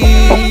rompiendo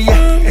aquí.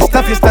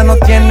 Esta fiesta no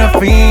tiene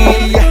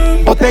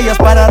fin. Botellas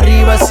para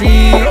arriba,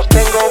 sí. Los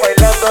tengo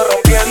bailando,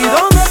 rompiendo. ¿Y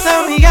dónde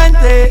está mi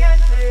gente?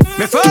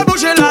 Me fue a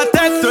bouger la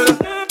tête.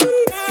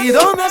 ¿Y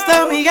dónde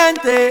está mi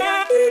gente?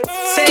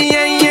 Sí,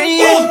 yeah, yeah,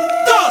 yeah. 1,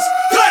 2,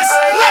 3,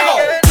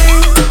 Lego.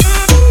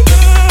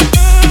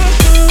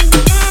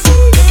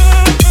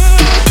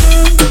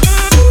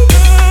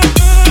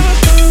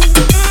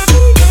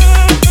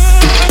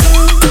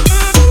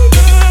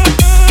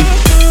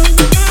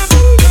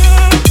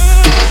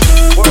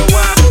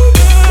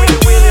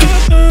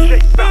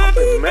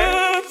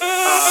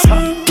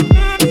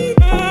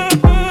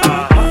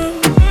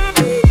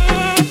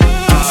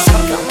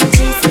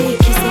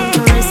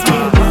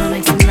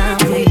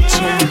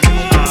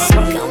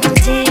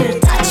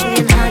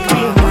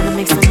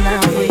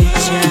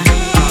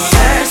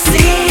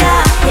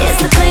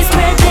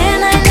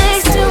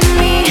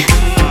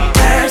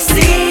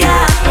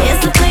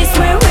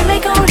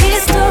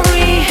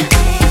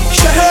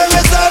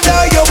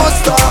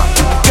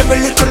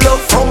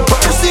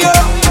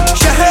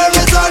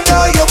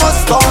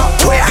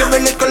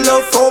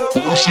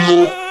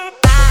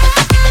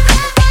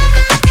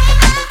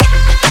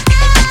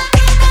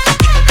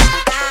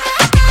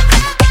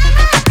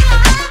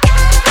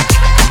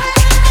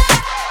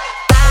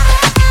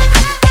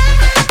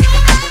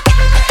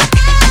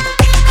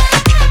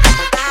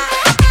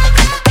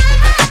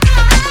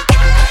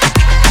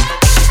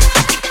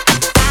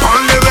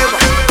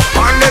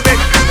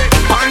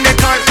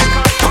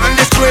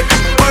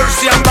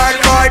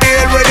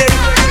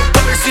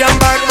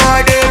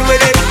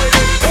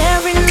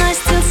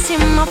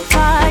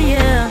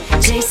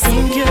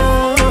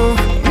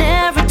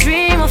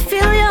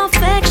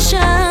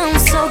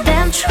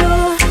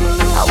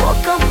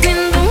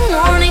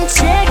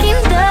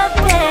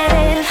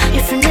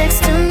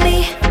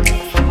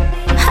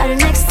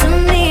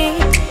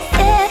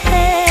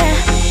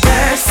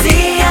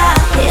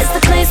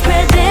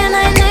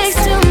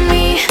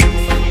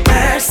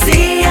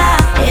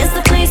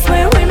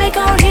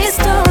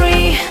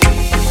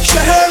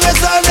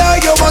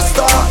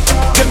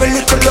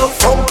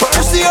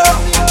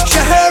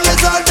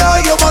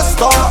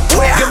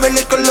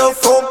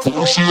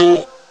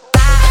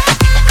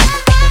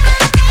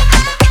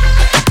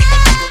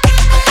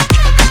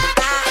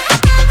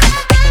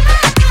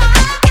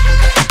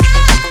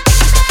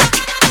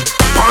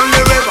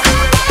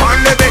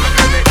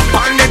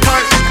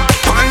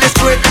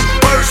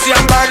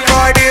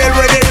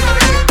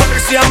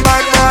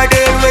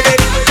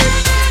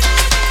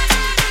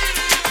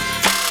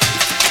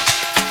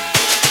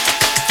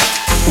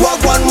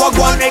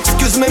 Wagwan,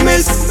 excuse me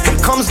miss. Here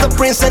comes the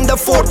prince and the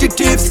 40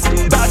 tips.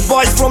 Bad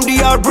boys from the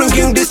yard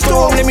bringing this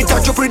storm. Let me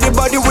touch your pretty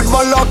body with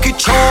my lucky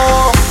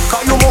charm.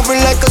 Cause you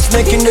moving like a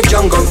snake in the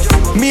jungle.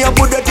 Me I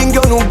put that thing you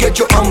don't get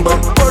your humble.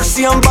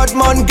 Percy and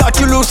Batman got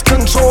you lose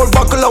control.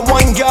 Buckle a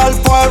wine gal,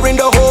 fire in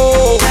the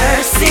hole.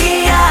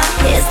 Persia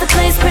is the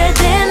place where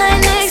they're not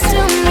next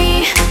to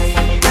me.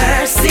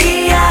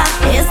 Persia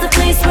is the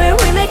place where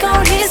we make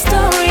our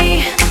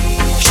history.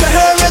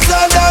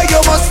 Scheherazade, you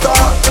must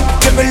start.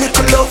 Give me a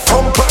little love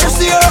from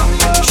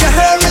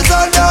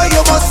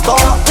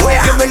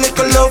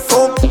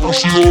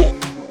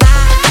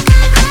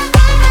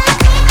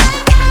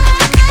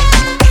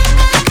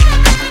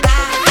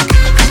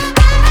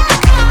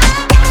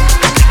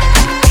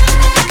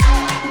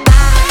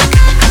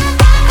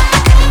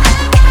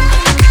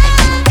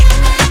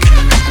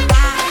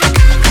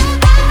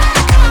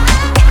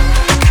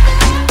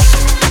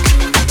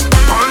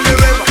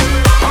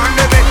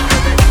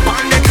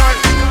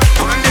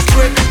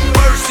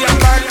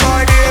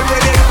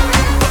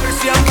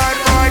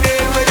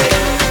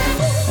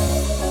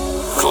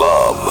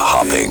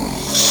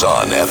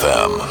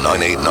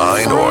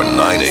 989 or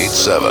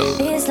 987.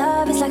 This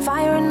love is like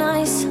fire and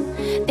ice.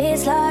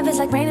 This love is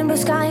like rain and blue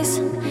skies.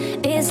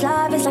 This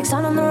love is like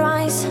sun on the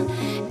rise.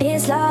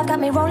 This love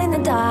got me rolling the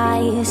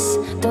dice.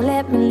 Don't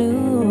let me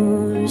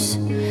lose.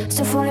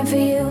 Still falling for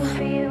you.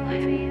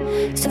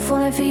 Still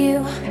falling for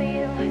you.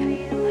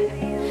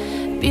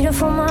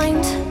 Beautiful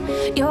mind.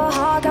 Your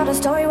heart got a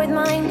story with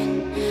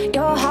mine.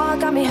 Your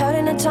heart got me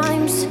hurting at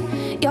times.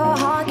 Your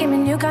heart gave me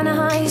new kind of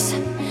highs.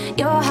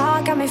 Your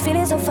heart got me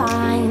feeling so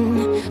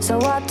fine. So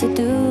what to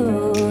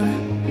do?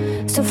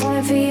 Still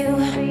falling for you.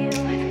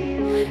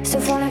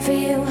 Still falling for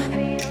you.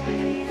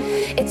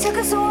 It took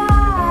us a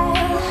while.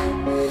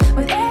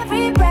 With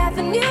every breath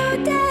a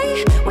new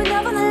day. With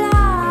love on the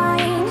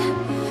line.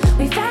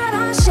 We found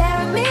our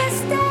share of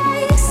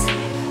mistakes.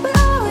 But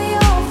all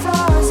your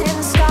flaws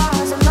and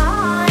scars are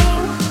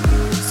mine.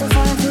 Still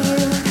falling for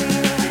you.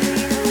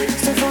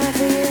 Still falling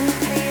for you.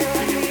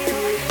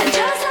 And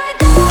just like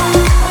that,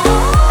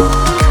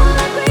 all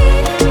I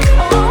breathe,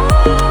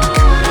 all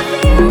I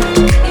feel,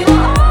 you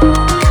are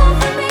all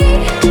for me.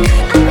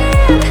 I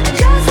mean,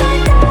 just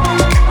like that,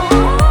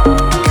 all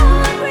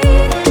I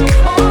breathe,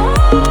 all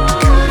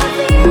I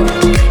feel,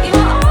 you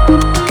are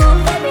all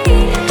for me.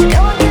 No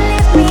one can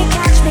lift me,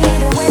 catch me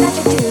the way that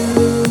you do.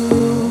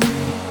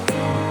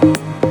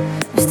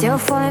 I'm still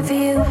falling for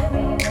you.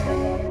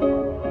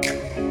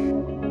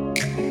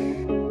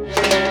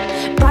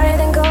 Brighter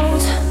than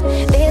gold,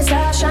 this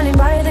love shining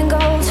brighter than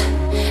gold.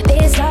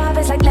 This love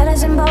is like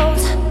letters in bold.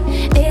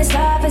 This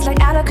love is like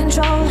out of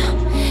control.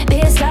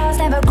 This love's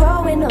never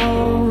growing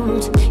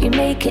old. You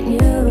make it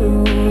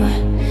new.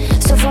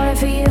 Still falling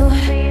for you.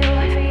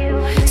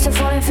 Still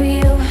falling for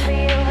you.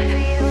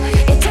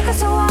 It took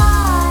us a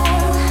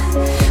while,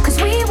 'cause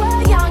we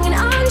were young and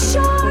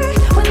unsure.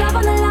 With love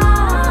on the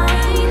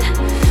line,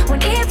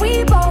 when if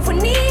we both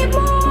would need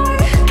more.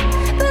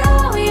 But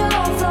all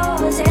your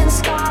flaws and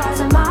scars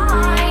are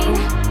mine.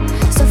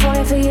 Still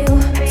falling for you.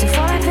 Still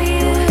falling for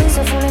you.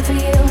 Still falling for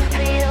you.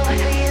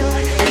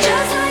 And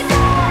just like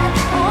that,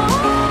 all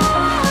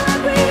I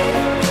breathe,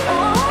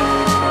 all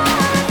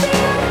I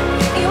feel,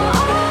 you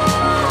are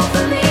all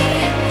for me.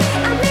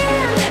 I'm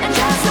in. And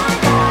just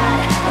like that,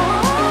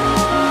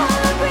 all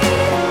I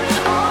breathe,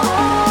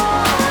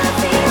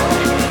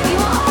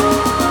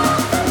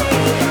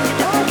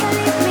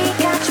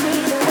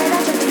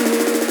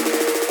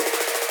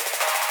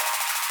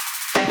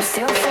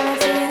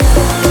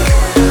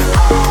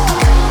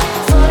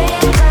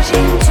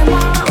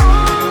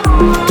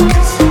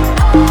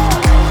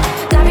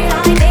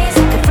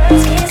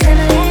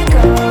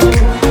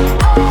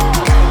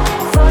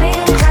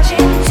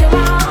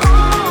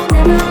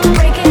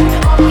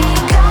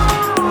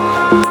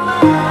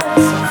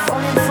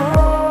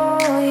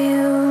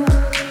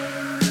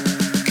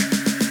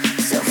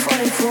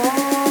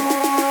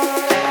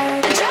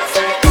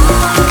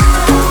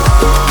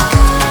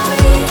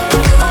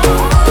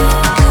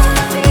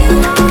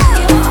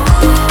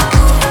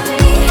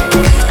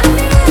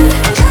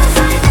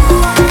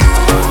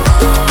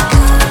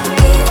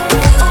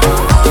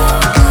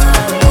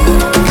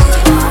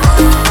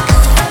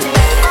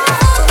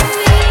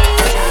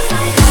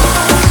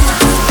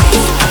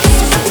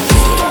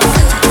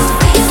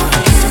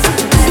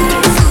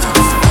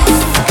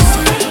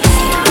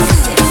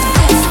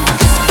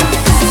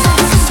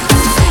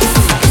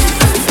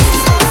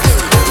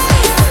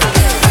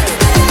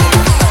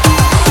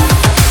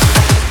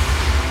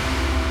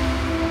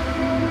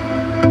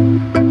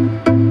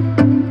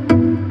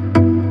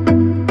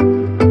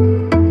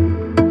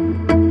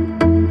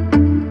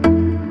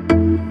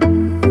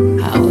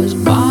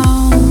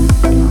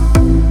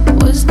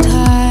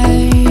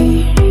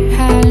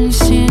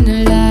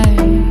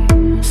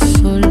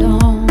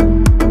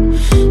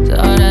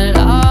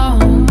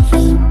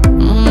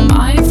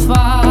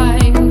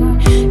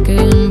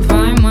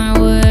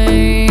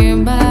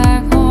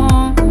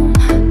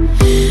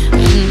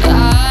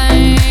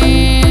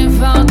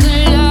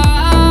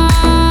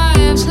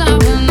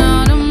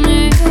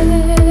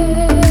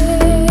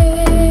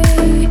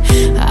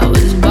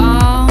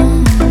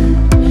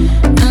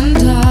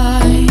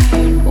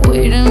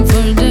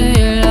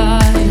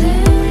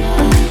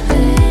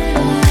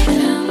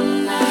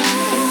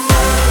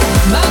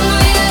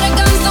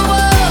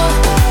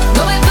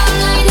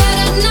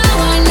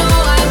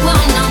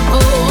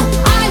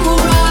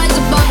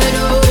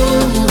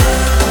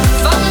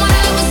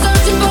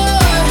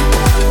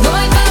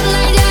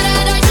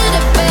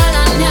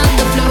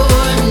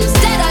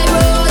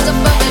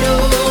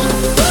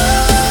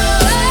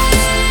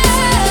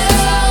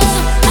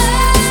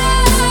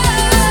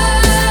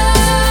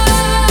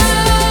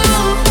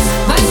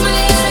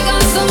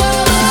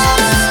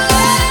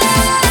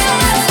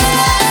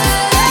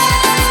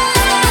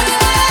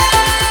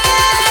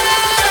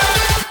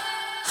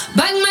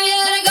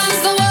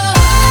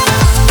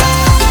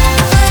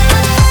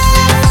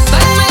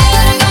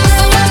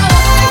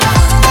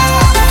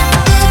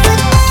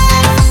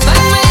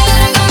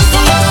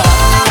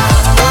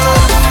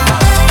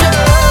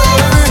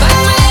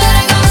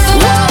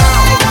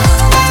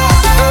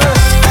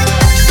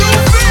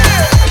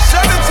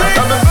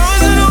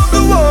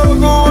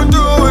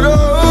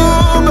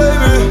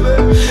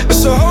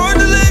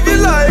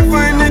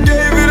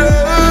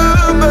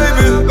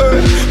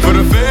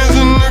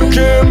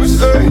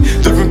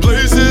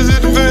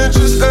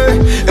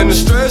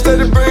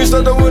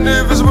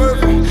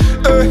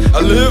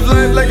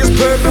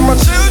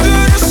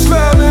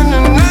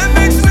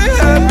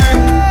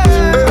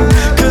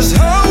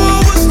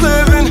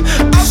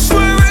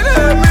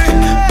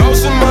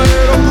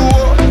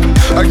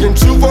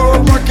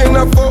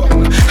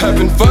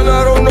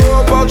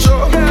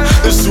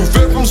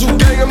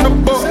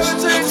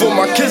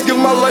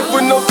 life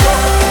with no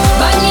trouble.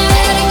 Bang your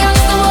head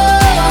against the wall.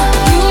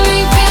 You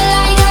may feel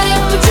like that,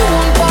 but you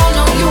won't fall,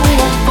 no, you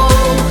won't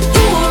fall.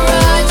 You will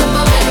rise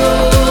above it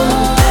all.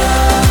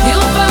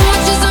 You'll find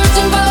what you're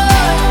searching for.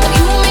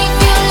 You may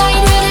feel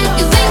lightheaded,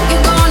 you think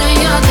you're gonna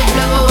hear the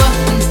flow.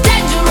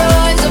 Instead you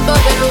rise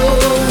above it all.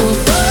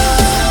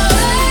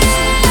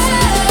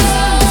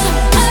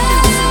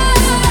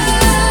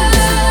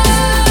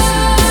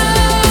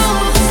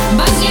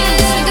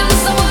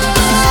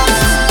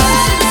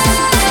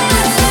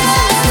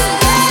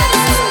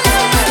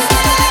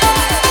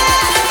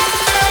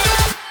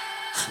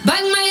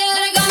 Bang my head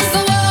against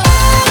the wall.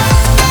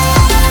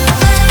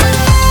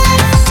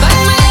 Bang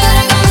my head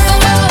against the wall. Bang my head against the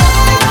wall.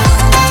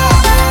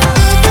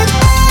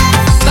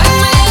 Bang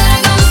my head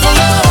against the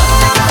wall.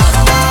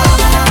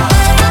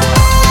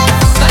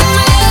 Bang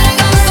my head against the wall. Bang my head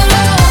against the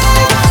wall.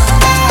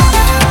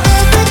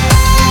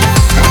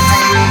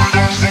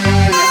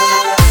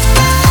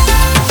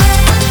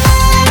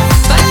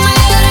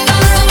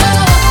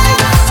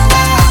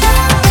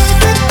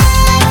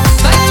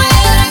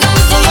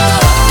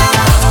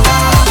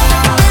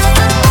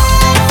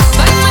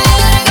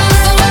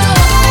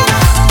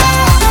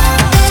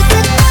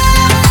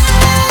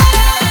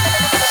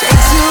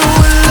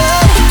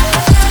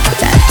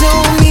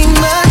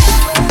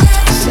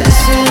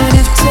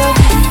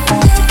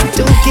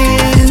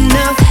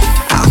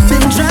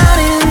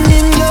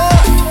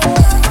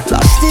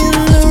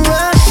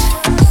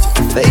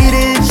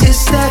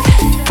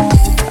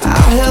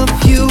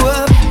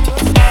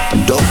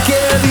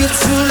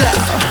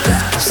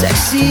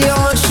 Sexy, I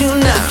want you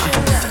now.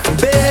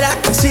 Bet I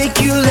can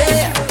take you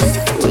there.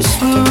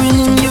 Whispering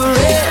in your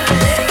ear.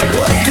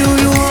 What do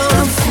you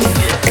wanna feel?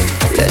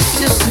 Let's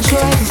just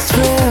enjoy the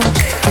thrill.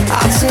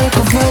 I'll take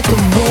over the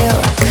wheel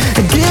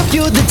and give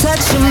you the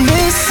touch you're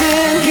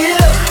missing. Get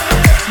up,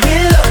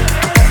 get up.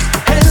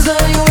 Hands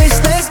on your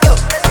waist, let's go.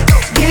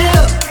 Get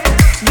up,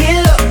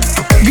 get up.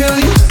 Girl,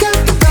 you got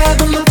the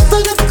vibe, I'm up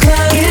for the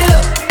climb. Get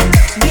up,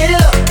 get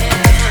up.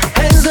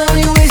 Hands on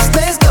your waist,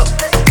 let's go.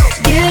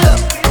 Get up.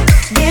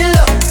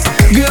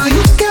 Girl,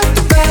 you got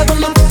the vibe,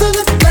 I'm up for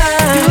the fly.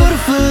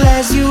 Beautiful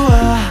as you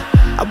are,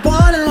 I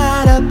wanna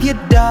light up your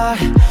dark.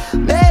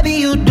 Maybe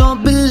you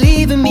don't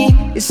believe in me.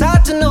 It's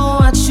hard to know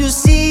what you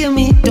see in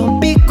me. Don't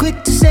be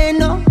quick to say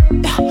no.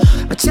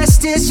 My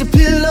chest is your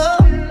pillow.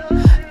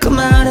 Come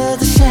out of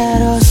the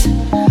shadows.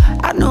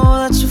 I know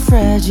that you're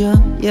fragile,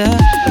 yeah.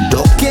 I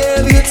don't care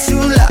if you're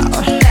too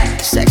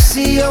loud.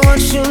 Sexy, I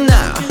want you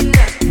now.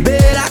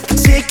 Bet I can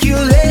take you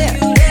there.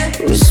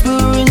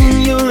 Whispering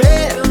in your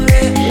ear.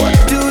 What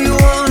do you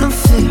wanna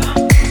feel?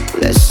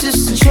 Let's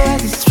just enjoy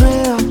the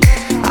thrill.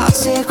 I'll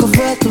take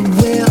over the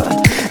wheel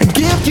and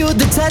give you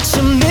the touch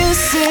you're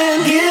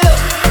missing. Get up,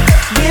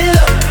 get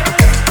up.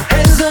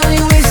 Hands on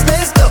your waist,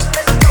 let's go.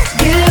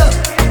 Get up,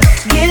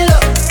 get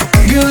up.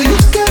 Girl, you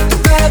got the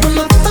vibe, I'm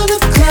up for the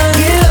climb.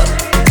 Get up,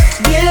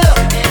 get up.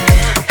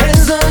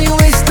 Hands on your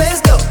waist,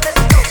 let's go.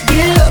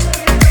 Get up,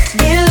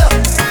 get up.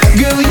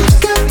 Girl, you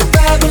got the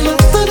vibe, I'm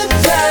up for the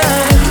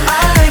climb.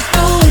 I like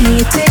the way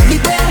you take me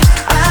there.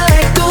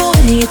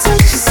 You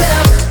touch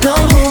yourself,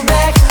 don't hold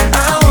back.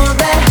 I want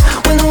that.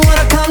 When the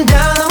water come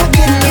down, I'm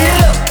getting it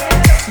up,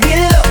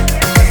 get up.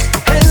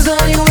 Hands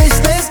on your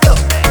waist, let's go.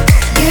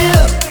 Get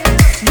up,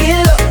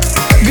 get up.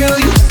 Girl,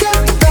 you got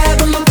the vibe,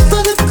 I'm up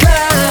for the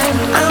climb.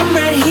 I'm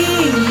right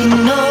here, you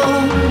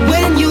know.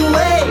 When your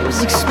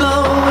waves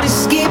explode,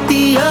 escape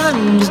the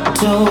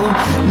undertow.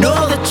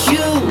 Know that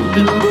you've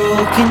been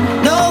broken.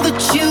 Know that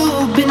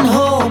you've been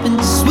hoping,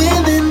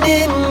 swimming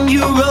in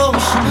your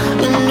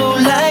ocean, and no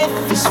life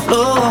is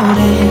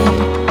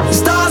floating.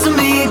 Stars are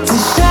made to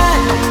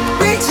shine.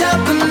 Reach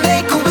up and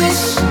make a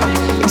wish.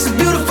 It's a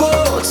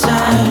beautiful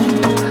time.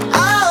 I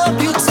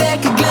hope you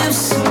take a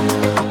glimpse.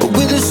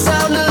 With the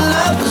sound of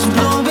love is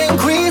blowing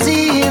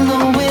crazy in the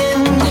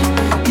wind.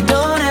 You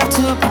don't have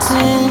to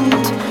pretend.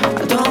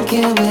 I don't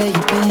care where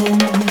you've been.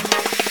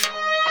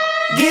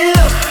 Get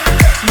up,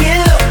 get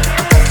up.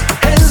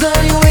 Hands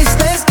on your waist,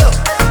 let's go.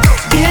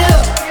 Get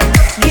up,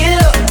 get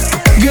up.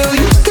 Girl,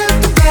 you got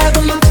the vibe,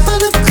 I'm up for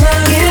the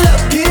climb. Get up,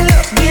 get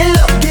up, get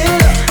up, get up.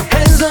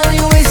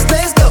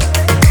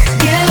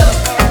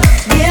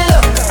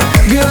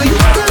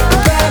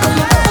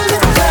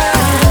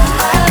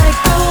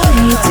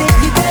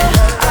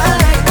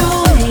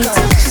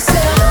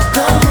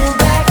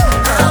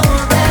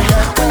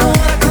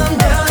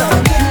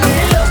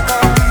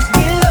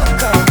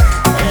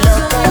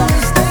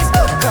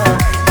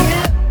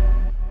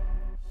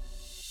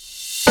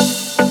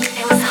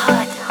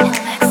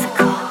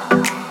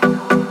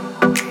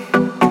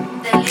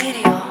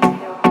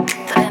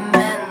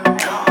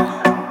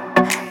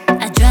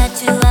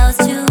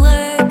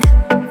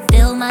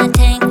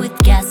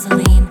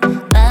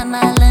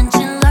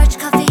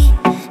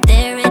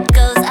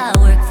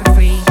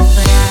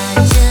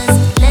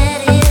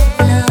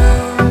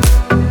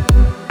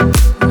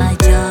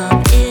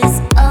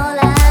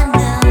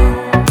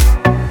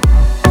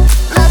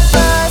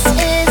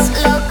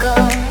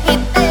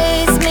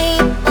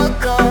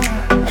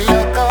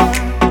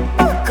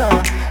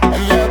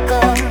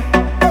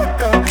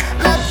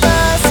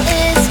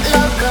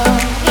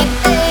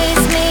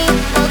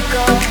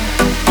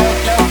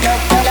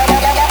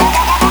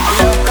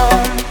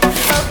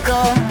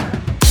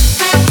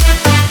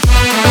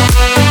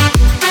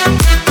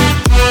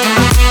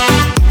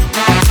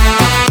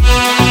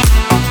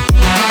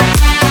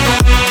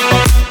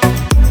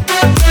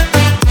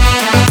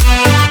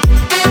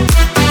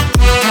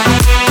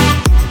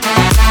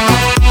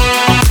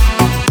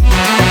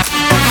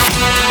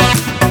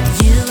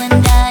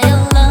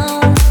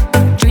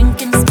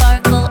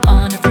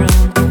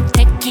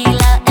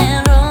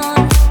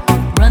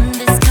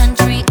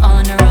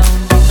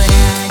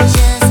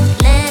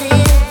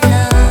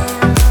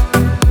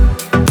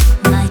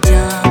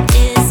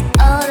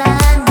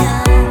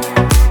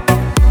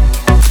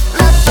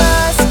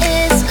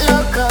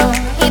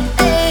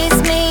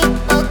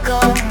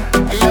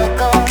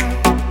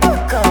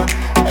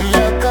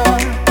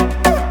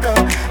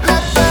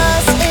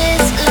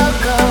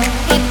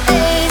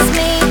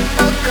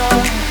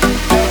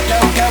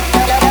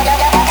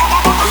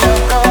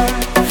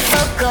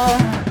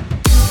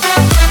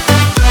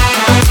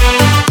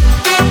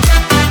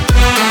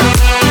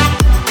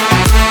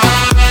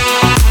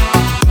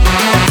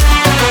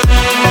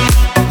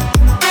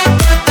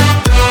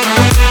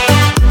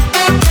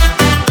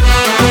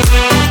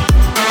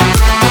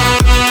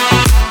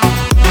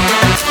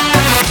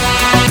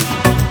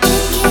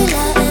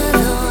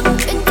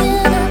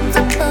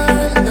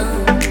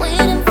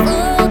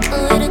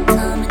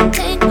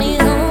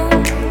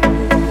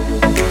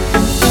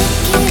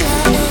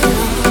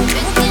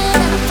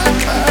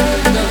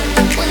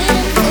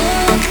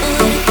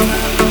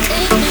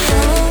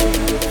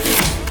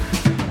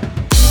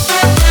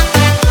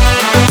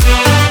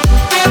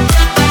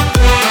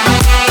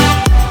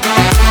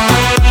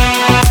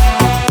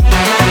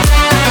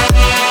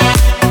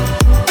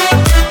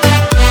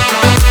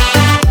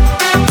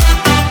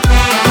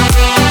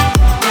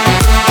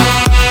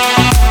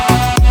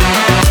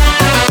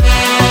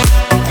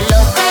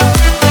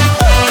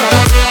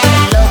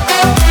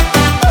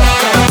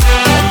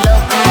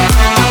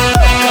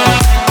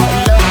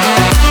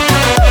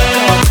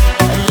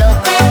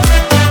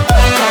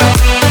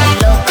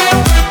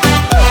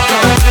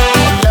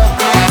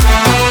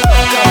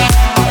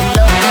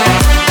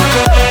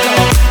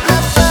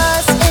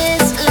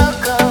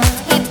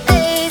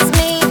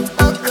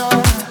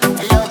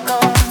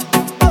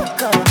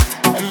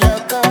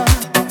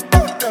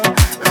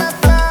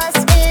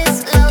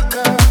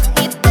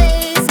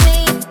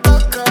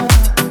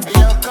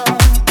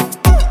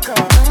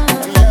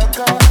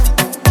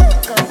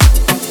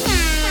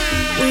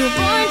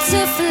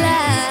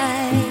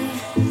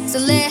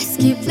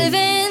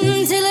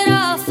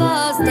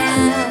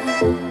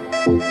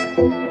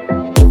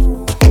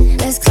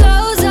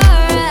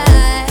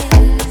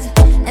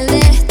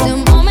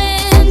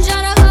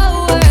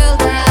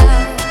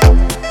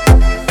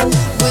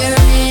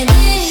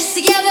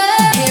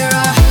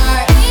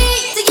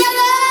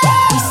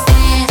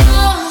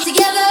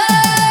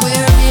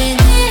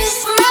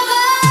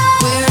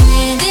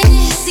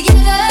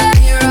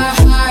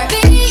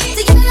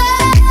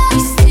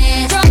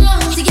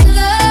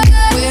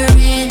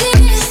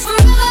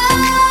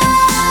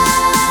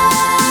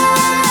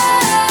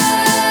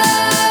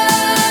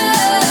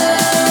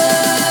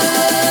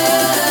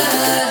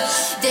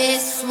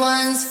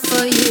 one's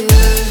for you.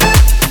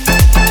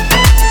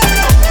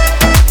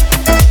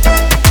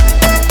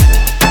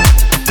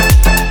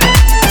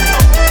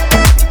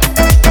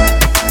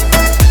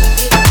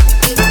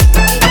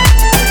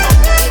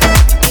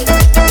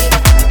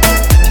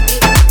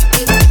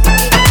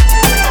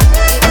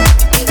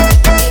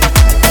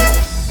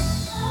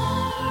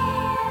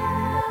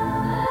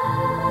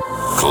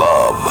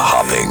 Club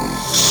hopping.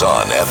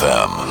 Sun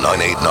FM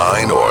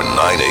 989 or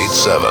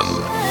 987.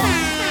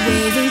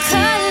 Waving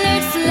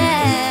colored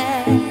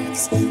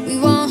flags, we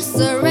won't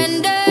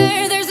surrender.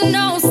 There's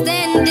no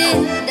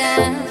standing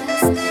down.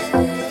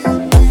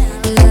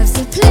 Love's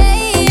a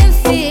playing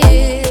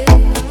field.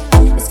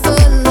 It's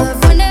full of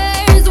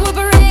winners. We're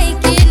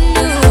breaking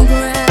new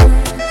ground.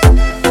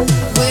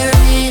 We're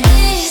in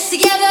this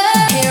together.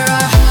 Hear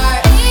our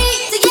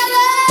heartbeat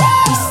together.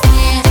 We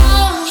stand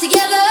on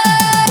together.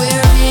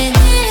 We're in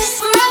this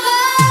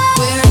forever.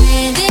 We're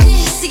in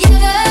this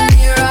together.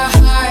 Hear our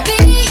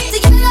heartbeat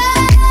together.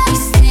 We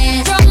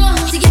stand strong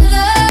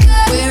together.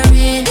 We're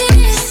in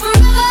this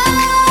forever.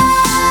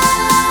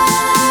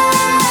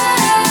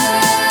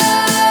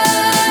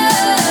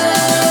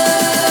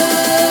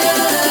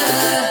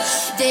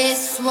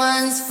 This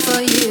one's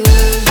for you.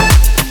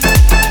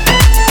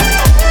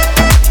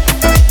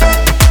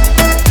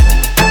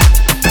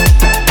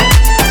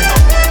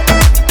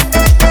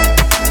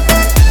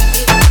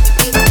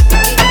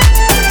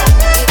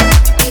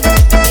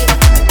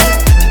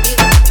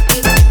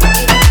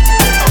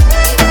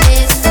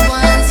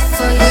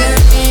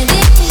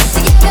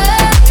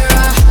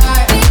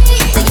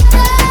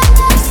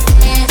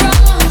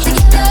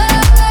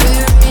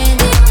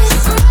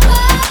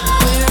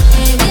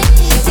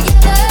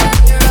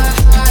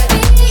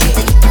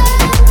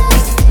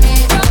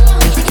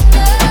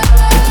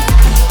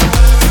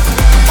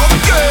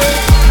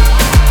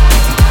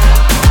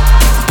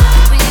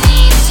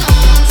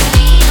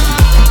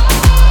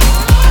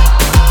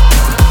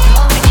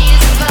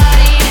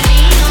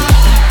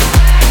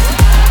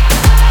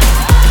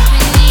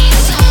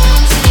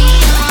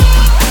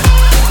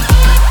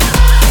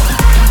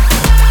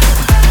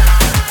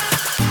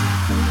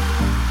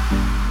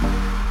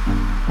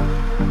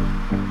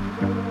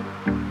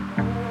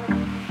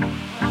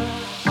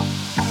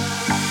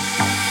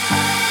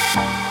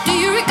 Do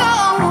you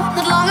recall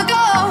not long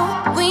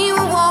ago we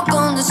would walk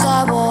on the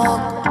sidewalk?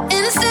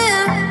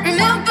 Innocent,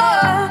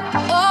 remember?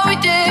 All we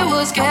did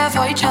was care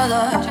for each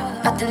other.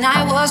 But the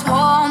night was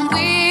warm,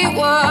 we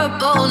were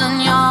bold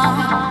and young.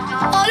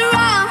 All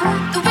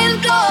around, the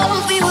wind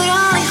blows, we would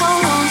only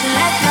hold on to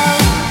let go.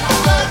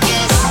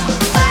 Focus,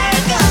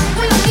 fire gun,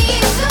 we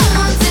need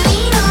someone to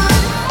lean on.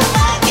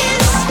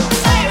 Focus,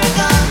 fire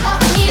gun, all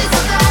we need is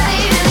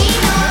somebody to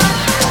lean on.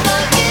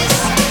 Focus,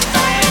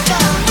 fire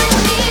gun, we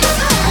need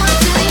someone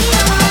to lean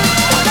on.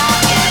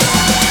 Focus,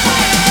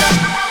 fire gun,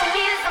 all we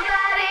need is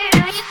somebody to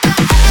lean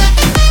on.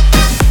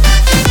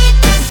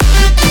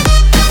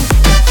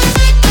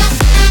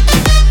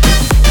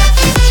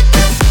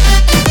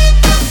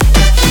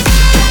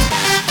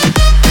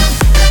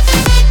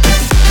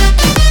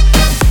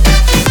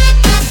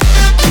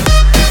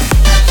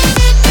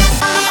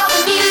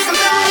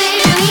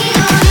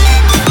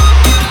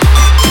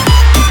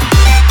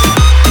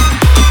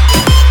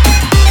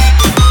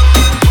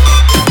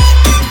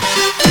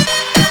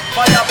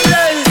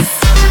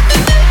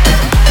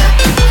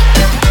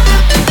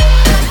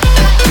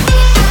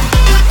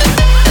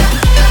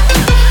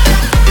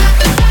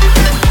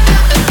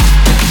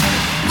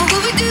 What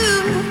will we do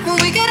when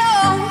we get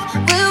old?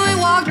 Will we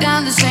walk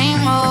down the same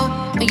road?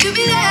 Will you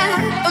be there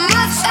by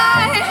my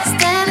side?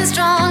 Standing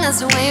strong as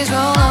the waves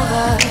roll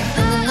over.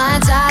 And the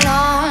nights are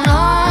long,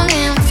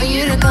 longing for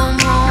you to come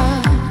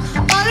home.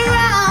 All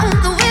around,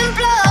 the wind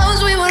blows,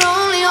 we would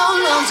only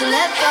hold on to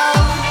let go.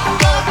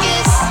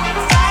 Focus,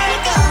 fire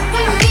gun,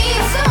 we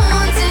need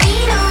someone to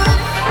lean on.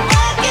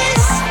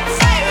 Focus,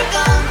 fire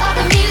gun, all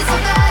we need is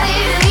somebody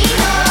to lean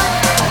on.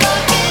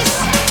 Focus,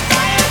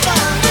 fire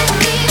gun, we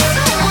need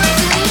someone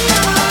to lean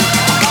on.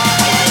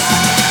 Focus,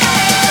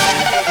 fire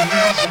gun.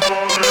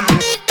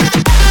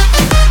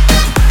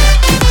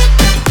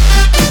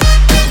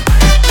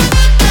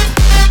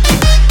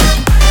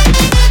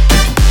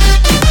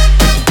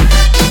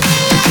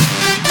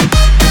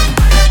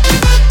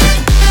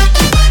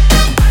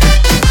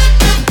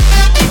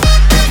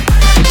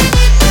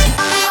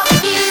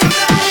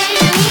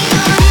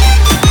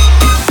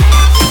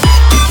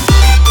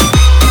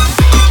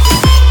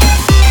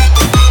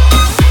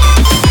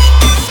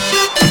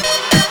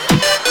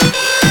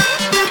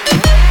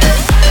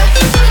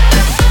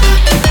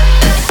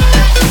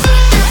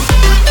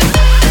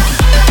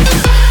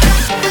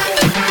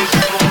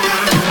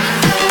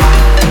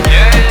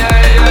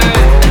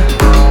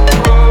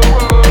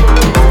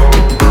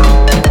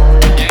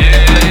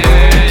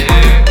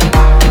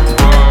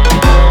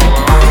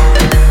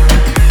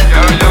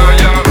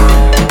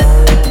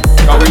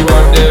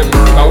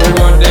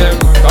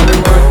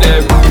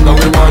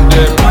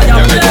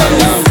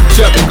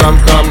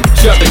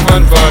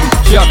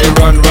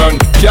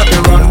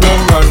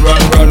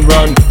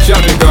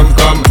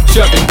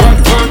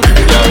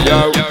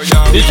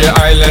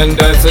 and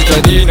that's such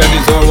a need. And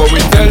it's all what we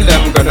tell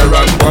them, gonna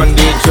rock on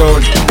the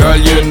throne. Girl,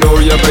 you know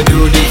you have to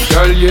do this.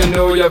 Girl, you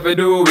know you have to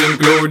do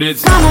include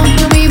it. Come on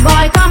to me,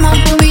 boy, come on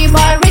to me,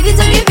 boy. Ready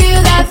to give you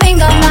that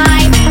thing of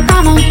mine.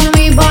 Come on to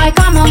me, boy,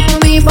 come on to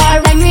me,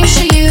 boy. Let me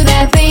show you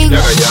that thing.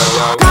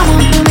 Come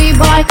on to me,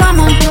 boy, come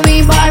on to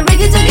me, boy.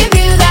 Ready to give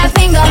you that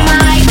thing of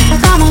mine.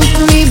 Come on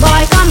to me,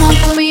 boy, come on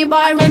to me,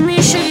 boy. Let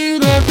me show you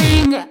that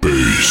thing.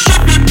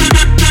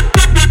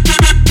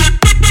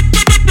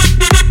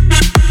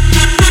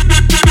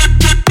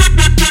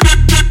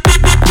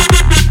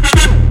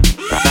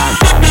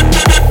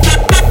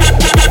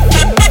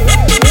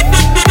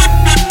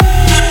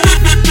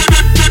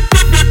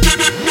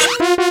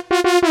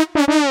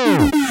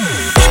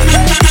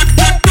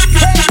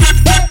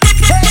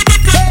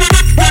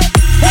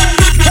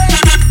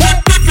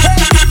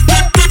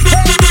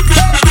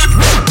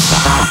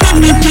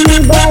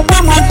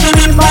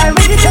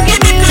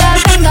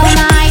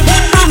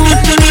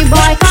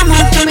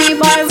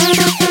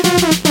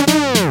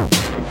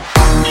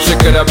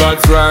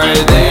 About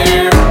right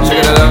there, she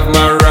gonna love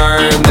my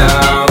rhyme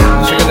now.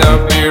 She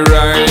gonna be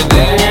right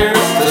there,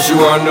 so she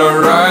wanna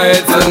ride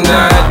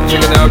tonight. She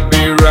gonna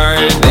be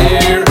right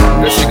there,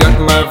 cause she got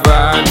my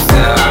vibes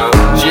now.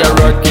 She a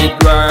rock it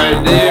right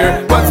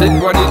there. What's it,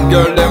 what it,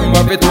 girl? Them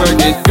up it,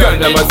 work it, girl.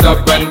 Them a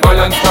stop and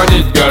balance on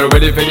it, girl.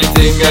 Ready for the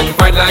thing and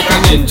fight like a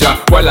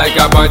ninja, well like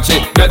a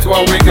banshee. That's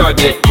what we got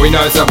it. We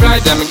now supply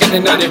them,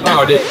 getting on the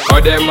party. Or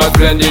them a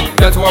splendid,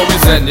 that's what we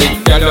send it.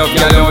 Girl love,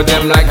 girl out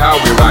them like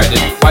how we ride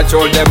it. Watch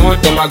all them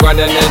out, them a go and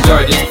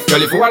enjoy it.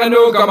 Girl, if you wanna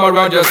know, come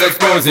around, just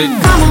expose it.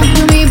 Come on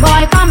to me,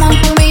 boy, come on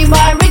to me,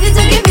 boy. Ready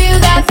to give you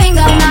that thing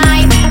of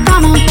mine.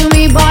 Come on to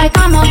me, boy,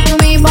 come on to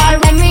me, boy.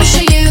 Let me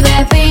show you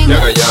that thing.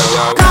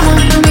 Come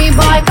on to me,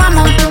 boy, come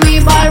on to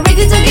me, boy.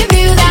 Ready to give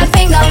you that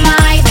thing of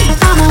mine.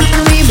 Come on to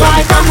me, boy,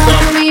 come on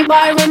to me,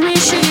 boy. Let me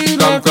show you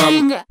that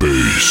thing.